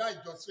bá ọ dá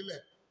ìjọ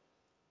sílẹ̀.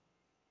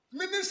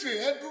 Ministry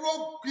ẹ dúró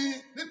gbi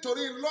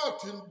nítorí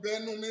Lọ́ọ̀tì ń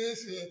bẹnu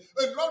ministry yẹn.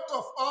 A lot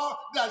of all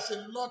there is a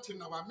lot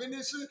in our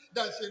ministry,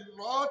 there is a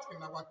lot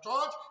in our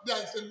church,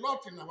 there is a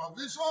lot in our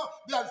vision,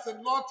 there is a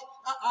lot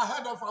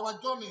ahead of our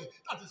journey.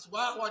 That is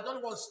why our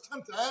journey was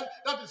stunted.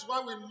 That is why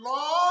we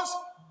lost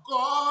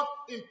God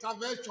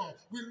intervention.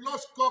 We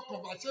lost God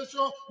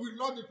conversation. We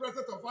lost the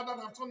presence of Father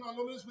and Son and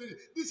Holy Spirit.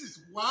 This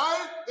is why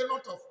a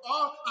lot of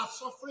us are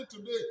suffering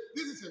today.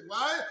 This is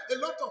why a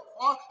lot of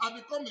us have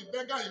become a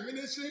beggar in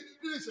ministry.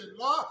 This is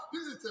why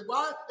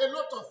a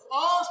lot of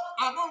us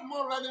are no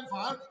more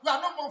relevant. We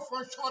are no more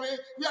functioning.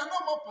 We are no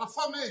more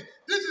performing.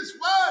 This is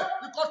why,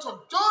 because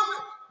of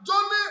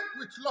journey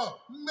with Lord,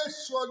 make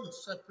sure you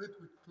separate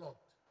with Lord.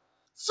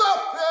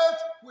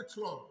 Separate with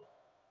Lord.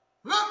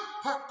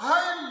 Rapa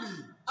highly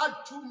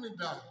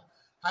atumida.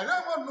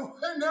 Arama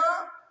nuhena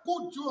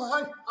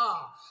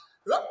kujuhaiha.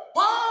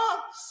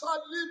 Rapa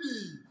salibi.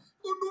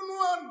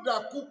 Udunu anda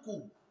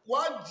kuku.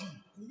 Kwaji.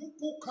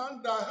 Kuku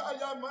kanda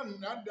haya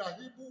manada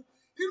hibu.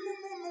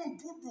 Inunu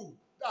dudu.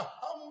 Da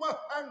hama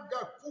hanga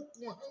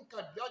kuku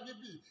hanka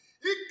dajibi.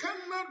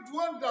 Ikana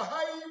duanda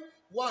hai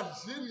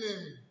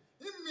wazinemi.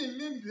 Imi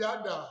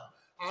nindiada.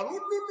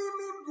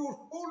 Arulululu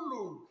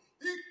duhulu.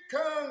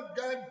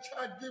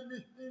 Ikangajagimi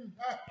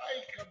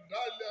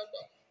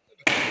haikadalaba.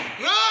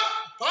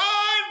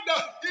 Rapanda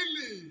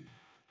healing.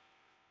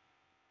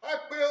 Ẹ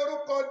pe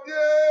orúkọ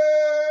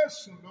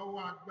Jésù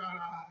lọ́wọ́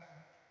agbára.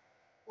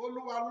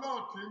 Olúwa náà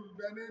tí ń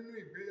bẹ nínú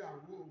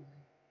ìgbéyàwó mi.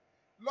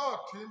 Lọ́ọ̀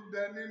tí ń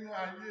bẹ nínú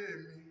ayé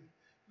mi.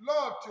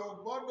 Lọ́ọ̀ tí ò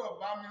gbọ́dọ̀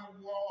bá mi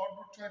wọ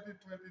ọdún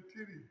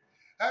 2023.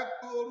 Ẹ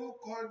pe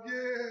orúkọ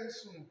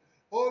Jésù.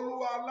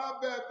 Olúwa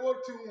lábẹ́ bó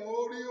ti wọ́n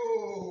orí o.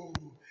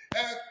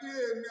 Ẹ pín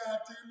èmi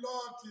àti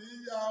Lọ́ọ̀tì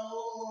yà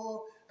o.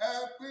 Ẹ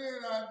pín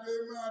ìrìnàjò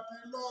èmi àti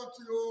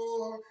Lọ́ọ̀tì o.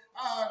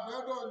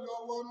 Àgbẹ̀dọ̀ jọ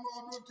wọnú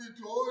ọdún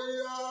titun ó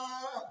yá.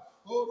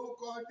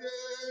 Orúkọ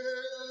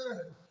Jésù.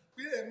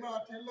 Pín èmi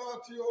àti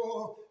Lọ́ọ̀tì o.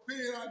 Pín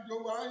ìrìnàjò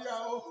wa yà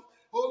o.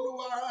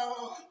 Olúwa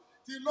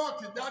tí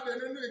Lọ́ọ̀tì jáde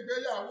nínú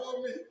ìgbéyàwó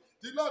mi.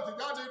 Tí Lọ́ọ̀tì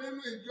jáde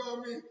nínú ìjọ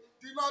mi.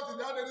 Tí Lọ́ọ̀tì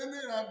jáde nínú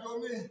ìrìnàjò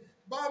mi.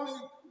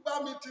 Bá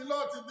mi tí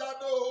Lọ́ọ̀tì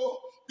jáde o.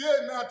 Bí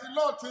èmi àti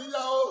Lọ́ọ̀tì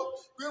yá o.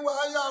 Bí wà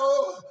á yá o.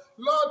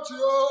 Lọ́ọ̀tì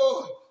o.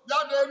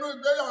 Jáde nínú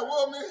ìgbéyàwó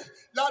mi.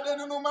 Jáde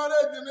nínú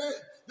márèjì mi.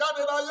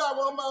 Jáde láyé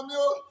àwọn ọmọ mi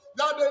o.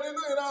 Jáde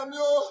nínú ìran mi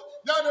o.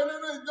 Jáde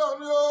nínú ìjọ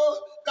mi o.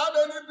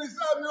 Jáde níbi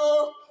iṣẹ́ mi o.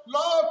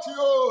 Lọ́ọ̀tì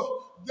o.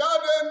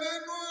 Jáde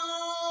nínú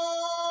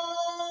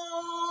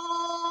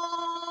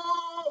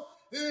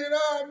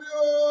ìran mi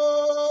o.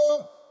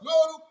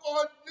 Lórúkọ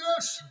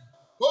Jésù.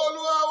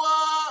 Olúwa wa.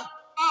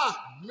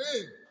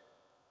 Àmín.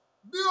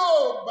 Bí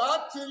o bá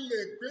ti lè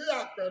gbéyà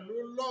pẹ̀lú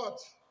Lord,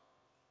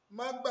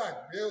 má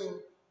gbàgbé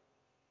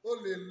o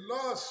lè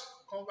lost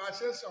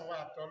conversation wa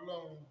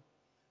àtọlọ́run,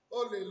 o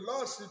lè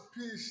lost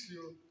peace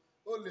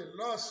o lè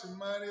lost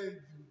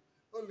marriage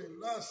o lè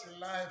lost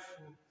life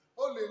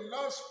o lè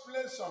lost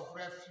place of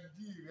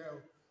refuge rẹ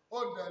o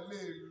dẹ̀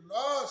lè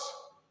lost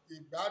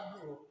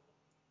ìgbádùn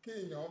kí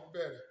èèyàn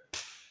bẹ̀rẹ̀.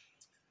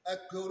 Ẹ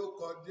pe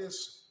orúkọ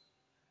Jésù,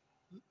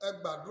 ẹ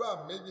gbàdúrà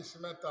 2 sí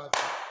 3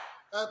 sí.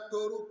 Ẹ pe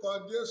orúkọ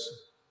Jésù.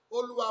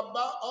 Olúwa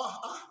bá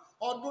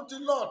ọdún tí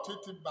Lọ́ọ̀tì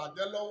ti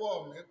bàjẹ́ lọ́wọ́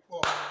mi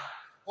pọ̀.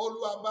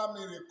 Olúwa bá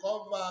mi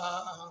rìkọ́fà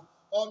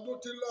ọdún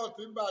tí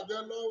Lọ́ọ̀tì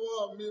bàjẹ́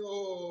lọ́wọ́ mi o.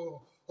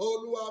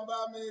 Olúwa bá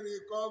mi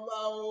rìkọ́fà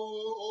o.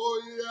 Ó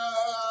yá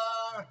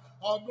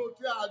ọdún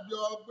tí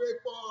àjọ gbé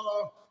pọ̀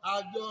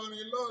àjọ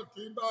rìn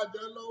Lọ́ọ̀tì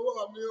bàjẹ́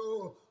lọ́wọ́ mi o.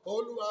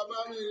 Olúwa bá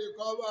mi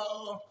rìkọ́fà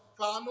o.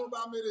 Fàánú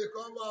bá mi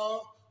rìkọ́fà o.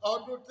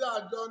 Ọdún tí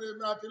àjọ rìn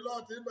mi àti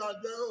Lọ́ọ̀tì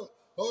bàjẹ́ o.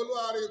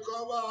 Olúwa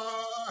rìkọ́fà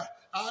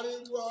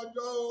arínú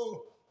ọjọ́ o.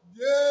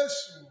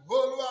 Jésù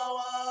Olúwa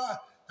wa.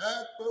 Ẹ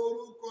pe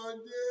orúkọ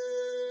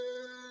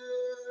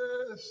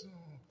Jésù.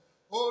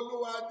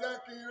 Olúwa jẹ́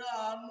kí n rá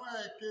àánú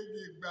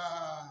ẹ̀kejì gbà.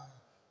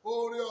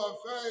 Oore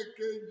ọ̀fẹ́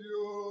ìkejì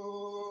o.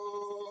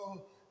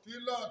 Tí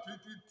Lọ́ọ̀tì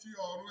ti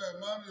ọ̀run ẹ̀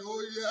mọ́ mi ó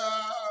yá.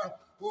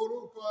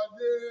 Orúkọ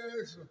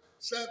Jésù.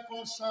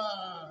 Second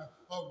chance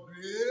of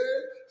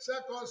grace,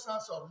 second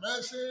chance of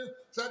mercy,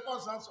 second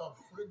chance of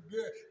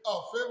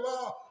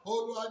favor.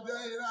 Olúwa jẹ́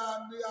ìran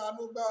ní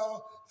àánú gbà ọ́.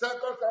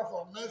 Second chance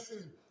of mercy.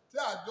 Tí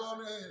àjọ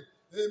rìn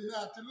èmi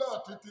àti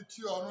Lọ́ọ̀tì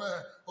ti ọ̀run ẹ̀.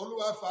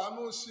 Olúwa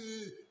fàánú sí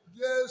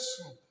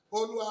Jésù.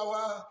 Olúwa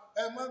wa.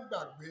 Ẹ má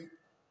gbàgbé.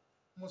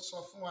 Mo sọ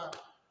fún wa.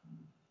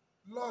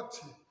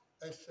 Lọ́ọ̀tì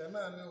ẹ̀ṣẹ̀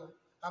náà ni o.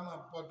 A máa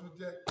bọdún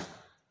jẹ́.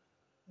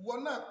 Wọ́n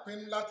náà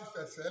pinnu láti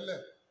fẹsẹ̀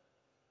lẹ̀.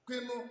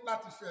 Pinnu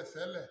láti fi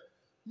ẹ̀ṣẹ̀ lẹ̀.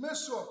 Make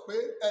sure pé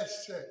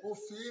ẹ̀ṣẹ̀ ò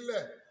fi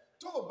ilẹ̀.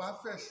 Tó o bá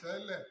fẹsẹ̀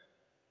lẹ̀,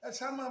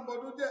 ẹ̀ṣẹ̀ máa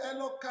bọdún jẹ́. Ẹ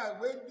lọ ka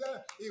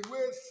ìwé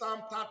Psalm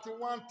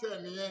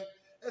 31:10 yẹn.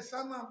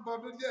 Ẹ̀ṣẹ̀ máa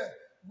bọdún jẹ́.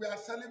 We are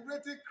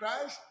celebrating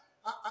Christ.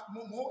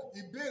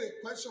 Ìbéèrè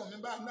question mi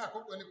báyìí ní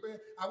àkókò ni pé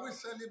are we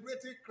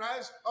celebrating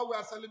Christ or we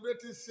are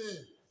celebrating sin?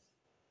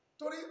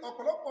 Torí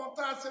ọ̀pọ̀lọpọ̀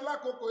tá a ṣe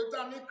lákòókò yìí tá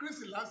a ní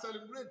Kristi là ń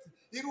celebrate.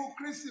 Irú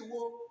Kristi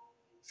wo?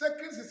 Ṣé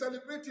Kristi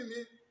celebrate ni?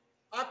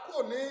 A kò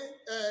ní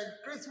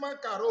Christmas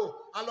carol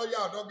alọ́yà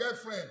ọ̀dọ̀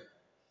girlfriend.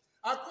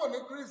 A kò ní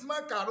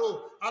Christmas carol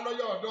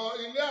alọ́yà ọ̀dọ̀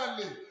ilé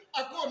àlè.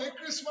 A kò ní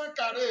Christmas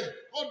carol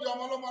ó di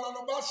ọmọ ọlọ́mọ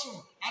lọ́ba sùn.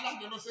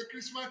 Alájọ lọ sí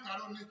Christmas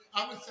carol ni.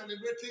 Are we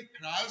celebrating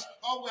Christ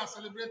or we are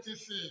celebrating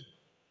sin?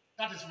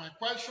 That is my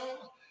question.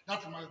 That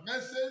is my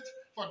message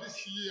for this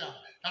year.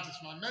 That is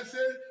my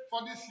message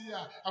for this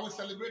year. Are we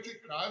celebrating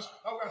Christ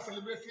or we are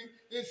celebrating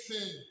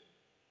sin?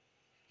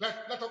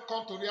 Let us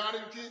come to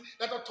reality.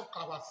 Let us talk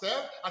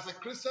ourselves as a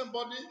Christian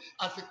body,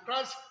 as a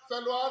Christ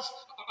followers,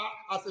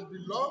 as a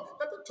beloved.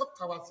 Let us talk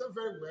to ourselves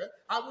very well.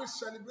 Are we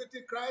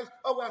celebrating Christ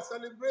or we are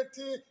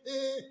celebrating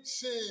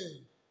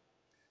sin?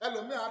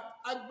 Ẹlòmíì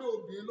á gbé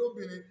obìnrin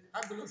lóbìnrin, á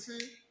gbé lọ sí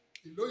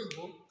ìlú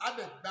òyìnbó, á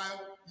dẹ̀ gba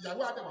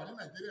ìyàwó á dẹ̀ wà ní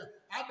Nàìjíríà,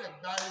 á dẹ̀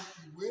gba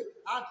ìwé,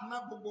 á ná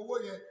gbogbo owó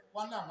yẹn,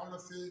 wọ́n ní àwọn lọ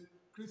sí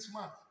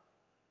Christmas.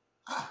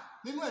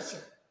 Nínú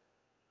ẹ̀ṣẹ̀.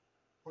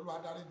 Olúwa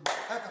dárí jì.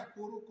 Ẹ kà pé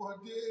orúkọ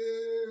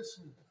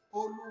Jésù.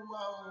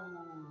 Olúwa o.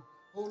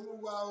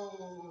 Olúwa o.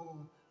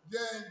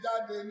 Jẹ́ n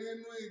jáde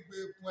nínú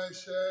ìgbèkùn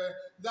ẹ̀ṣẹ̀.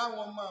 Jáwọn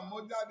ọmọ mo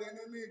jáde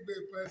nínú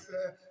ìgbèkùn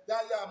ẹ̀ṣẹ̀.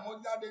 Jáyà mo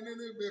jáde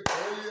nínú ìgbèkùn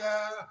ó yá.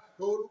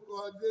 Orúkọ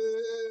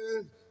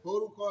Jésù.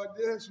 orúkọ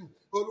Jésù.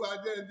 Olúwa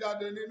jẹ́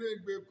jáde nínú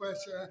ìgbèkùn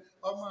ẹ̀ṣẹ̀,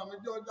 ọmọ mi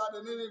jọ jáde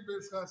nínú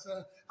ìgbèkùn ẹ̀ṣẹ̀,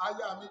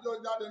 aya mi jọ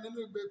jáde nínú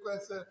ìgbèkùn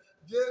ẹ̀ṣẹ̀.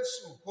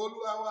 Jésù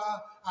Olúwa wa,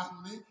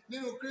 àmín.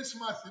 Nínú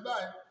Christmas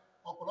báyìí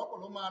ọ̀pọ̀lọpọ̀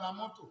ló máa ra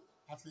mọ́tò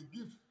as a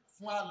gift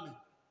fún àlè.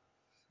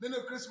 Nínú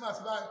Christmas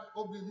báyìí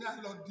obìnrin mi á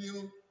lọ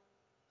dirun,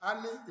 á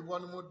ní ìwọ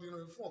ni mo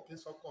dirun fún, òkè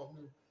sọkọ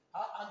mi o.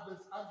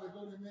 Àgbè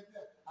lórí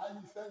mẹ́tẹ̀, á yí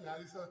sẹ́yìn,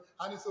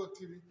 á ní sọ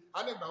tiri, á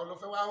ní ìgbà wo ló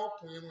fẹ́ wá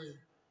òkun irun yìí.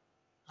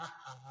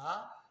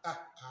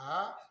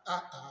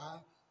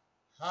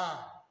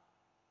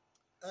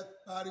 Ẹ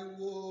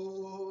pariwo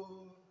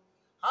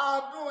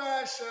adùn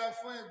ẹ̀ṣẹ̀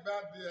fún ìgbà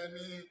díẹ̀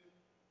ni,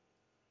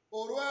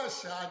 òru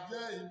ẹ̀ṣẹ̀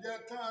àjẹ́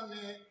ìjẹtán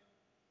ni.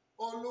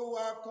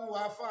 Olúwa kún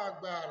wa fún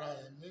agbára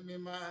ẹ̀mí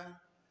mímọ́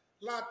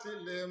láti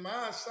lè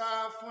máa sá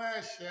fún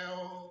ẹ̀ṣẹ̀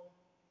o.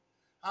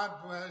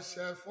 Adùn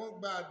ẹ̀ṣẹ̀ fún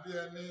ìgbà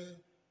díẹ̀ ni,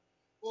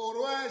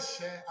 òru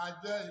ẹ̀ṣẹ̀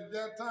àjẹ́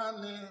ìjẹtán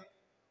ni.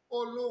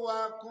 Olúwa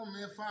kún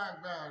mi fún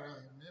agbára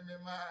ẹ̀mí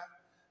mímọ́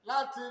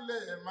láti lè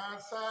máa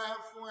sá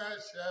fún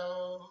ẹ̀ṣẹ̀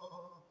o.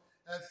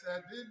 Ẹ̀ṣẹ̀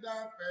dídá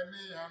pẹ̀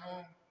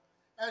níyàrún,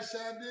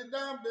 ẹ̀ṣẹ̀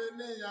dídá bẹ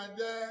níyàn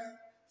jẹ́.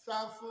 Sá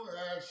fún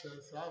ẹ̀ṣẹ̀,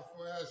 sá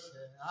fún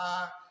ẹ̀ṣẹ̀,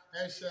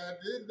 ẹ̀ṣẹ̀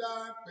dídá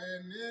pẹ̀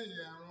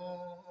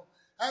níyàrún.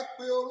 Ẹ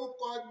pe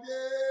orúkọ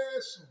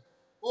Jésù.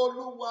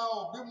 Olúwa ò,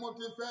 bí mo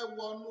ti fẹ́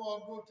wọnú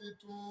ọdún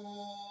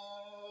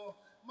tuntun,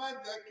 má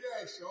jẹ́ kí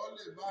ẹ̀ṣẹ̀ ó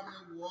lè bá mi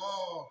wọ̀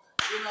ọ́.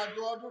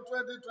 Ìrìnàjò ọdún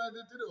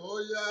 2023 ó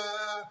yá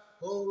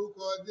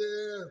orúkọ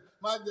Jésù.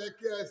 Má jẹ́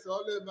kí ẹ̀ṣẹ̀ ó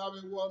lè bá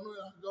mi wọnú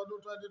ìrìnàjò ọdún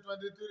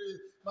 2023.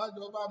 Má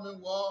jẹ́ ó bá mi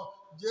wọ̀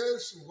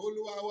Jésù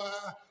Olúwa wa.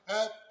 Ẹ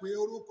pe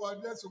orúkọ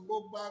Jésù.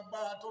 Gbogbo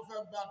agbára tó fẹ́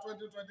bà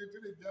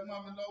 2023 jẹ́ mọ́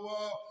mi lọ́wọ́,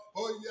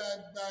 ó yá ẹ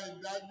gba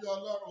ìdájọ́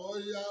Ọlọ́run, ó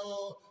yá o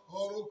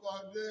orúkọ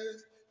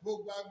Jésù.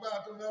 Gbogbo agbára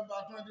tó fẹ́ bà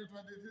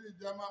 2023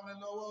 jẹ́ mọ́ mi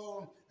lọ́wọ́ o,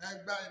 ẹ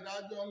gba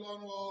ìdájọ́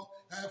Ọlọ́run o,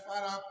 ẹ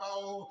farapa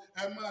o,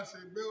 ẹ má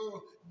ṣègbé o.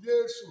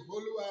 Jésù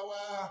Olúwa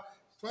wa.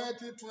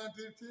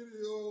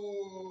 2023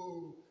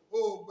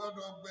 o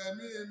gbọ́dọ̀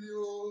gbẹ̀mí mi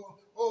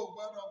o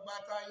gbọ́dọ̀ gba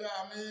táyà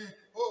mi,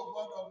 o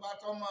gbọ́dọ̀ gba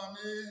tọ́mọ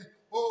mi,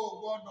 o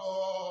gbọ́dọ̀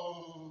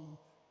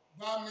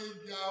bá mi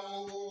jà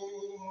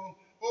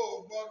o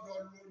gbọ́dọ̀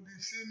lòdì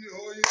sí mi,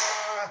 ó yá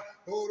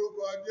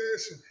orúkọ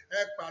Jésù.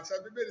 Ẹ pàṣẹ,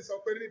 Bíbélì sọ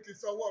pé ní ti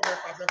sọ́wọ́ mi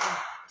pàṣẹ fún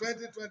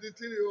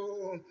 2023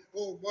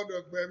 o gbọ́dọ̀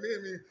gbẹ̀mí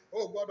mi, o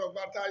gbọ́dọ̀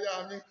gba táyà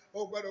mi, o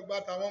gbọ́dọ̀ gba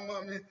tàwọn ọmọ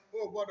mi,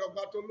 o gbọ́dọ̀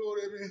gba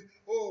tolóore mi,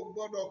 o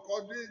gbọ́dọ̀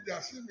kọjú ìjà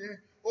sí mi,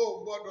 o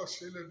gbọ́dọ̀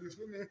ṣèlèdì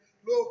fún mi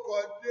lórúkọ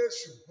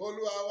Jésù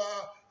Olúwa wa,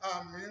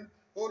 àmín.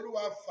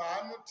 Olúwa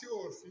fàánú tí ò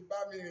fi bá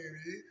mi rìn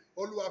rí,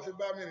 Olúwa fi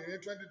bá mi rìn ní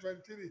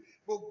 2023.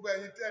 Gbogbo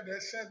ẹ̀yin tí ẹ̀dẹ̀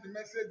sẹ́ndì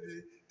mẹ́sẹ̀gì,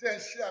 tí ẹ̀ ń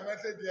ṣíà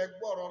mẹ́sẹ̀gì, ẹ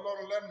gbọ́ ọ̀rọ̀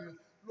Ọlọ́run lẹ́nu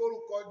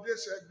lórúkọ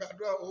Jésù. Ẹ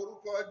gbàdúrà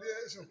orúkọ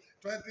Jésù.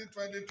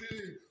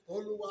 2023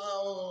 Olúwa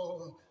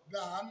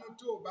dàánú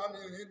tí ò bá mi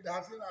rìn, dá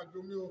sí ìrìnàjò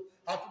mi o,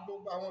 àti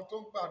gbogbo àwọn tó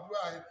ń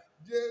gbàdúrà yìí.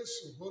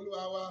 Jésù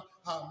Olúwa wa,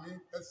 àmín.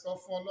 Ẹ sọ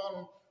fún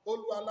Ọlọ́run,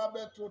 Olúwa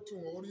lábẹ́ tó tù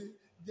wọ́n rí,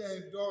 jẹ́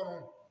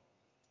ìdọ́rùn,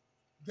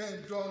 jẹ́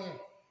ìdọ́rùn.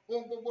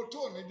 Ohun gbogbo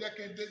tó ní jẹ́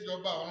kí n dé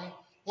ìjọba ọ̀run,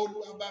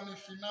 Olúwa bá mi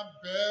finá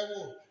bẹ́ẹ̀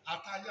wò,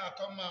 àtayé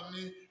àtọ́mọ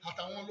mi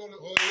àtàwọn olórí,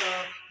 ó yá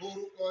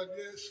orúkọ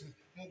Jésù.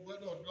 Mo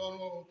gbọ́dọ̀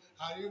dọ́rùn o,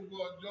 àríwú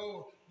ọjọ́ o,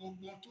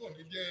 gbogbo tó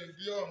ní jẹ́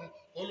ìdí ọ̀run,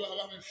 Olúwa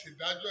bá mi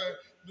ṣèdájọ́ ẹ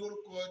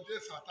lórúkọ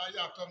Jésù, àtayé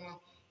àtọ́mọ.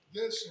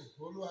 Jésù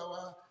Olúwa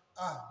wa,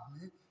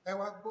 àmín. Ẹ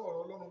wá gbọ́ ọ̀rọ̀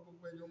Ọlọ́run,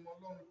 gbogbo ẹ̀yin ọmọ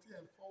Ọlọ́run tí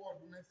ẹ̀ ń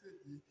fọwọ́dù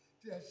mẹ́sẹ̀gì,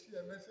 tí ẹ̀ ṣí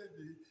ẹ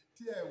mẹ́sẹ̀gì,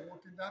 tí ẹ̀ wo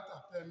ti dátà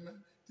tẹ ná,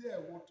 tí ẹ̀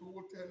wo ti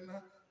owó tẹ ná,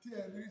 tí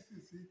ẹ̀ rí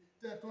sísí,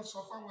 tí ẹ̀ tún sọ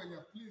fáwọn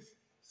èèyàn, please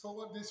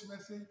forward this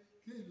message.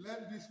 Please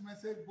let this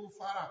message go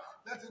far.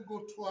 Let it go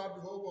throughout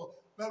the whole world.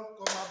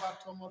 Lórúkọ Baba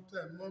tọmọ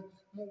tẹ̀mọ́,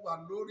 mo wà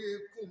lórí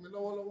ikú mi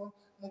lọ́wọ́lọ́wọ́.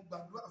 Mo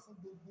gbàdúrà fún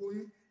gbogbo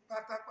yín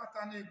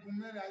pátápátá ní igun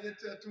mẹ́rin ayé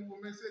tí ẹ tún wo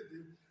mẹ́sẹ̀gì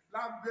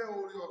lábẹ́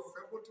oore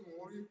ọ̀fẹ́ bó ti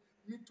wọ́n rí,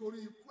 nítorí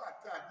ikú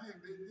àti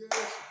àjíǹde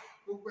Jésù.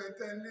 Gbogbo ẹ̀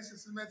tẹ́ ní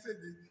sísí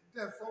mẹ́sẹ̀gì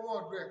tẹ́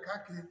fọwọ́dù ẹ̀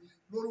káàkiri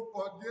lórúkọ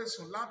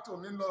Jésù.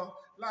 Látòní lọ,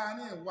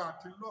 láàárín ìwà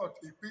àti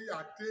Lọ́ọ̀tì, ìpínyà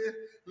dé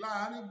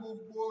láàárín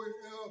gbogbo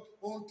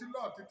ohun tí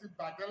Lọ́ọ̀tì ti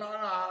bàjẹ́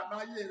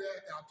láyé rẹ̀,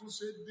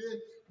 àtúnṣe dé.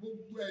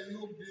 Gbogbo ẹ̀yin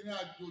obìnrin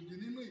àjòjì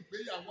nínú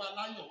ìgbéyàwó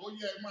aláyọ̀, ó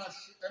yẹ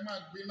ẹ máa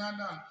gbiná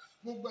dànù.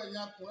 Gbogbo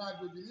ẹ̀yin ọkùnrin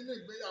àjòjì nínú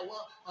ìgbéyàwó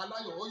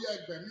aláyọ̀, ó yẹ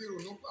ẹgbẹ̀mí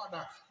ìrònú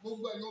padà.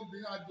 Gbogbo ẹ̀yin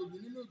obìnrin àjòjì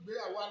nínú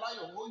ìgbéyàwó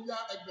aláyọ̀, ó yá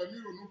ẹgbẹ̀mí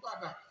ìrònú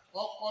padà.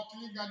 Ọkọ tí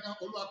yín gangan,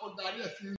 Olúwa kó darí ẹ̀ sí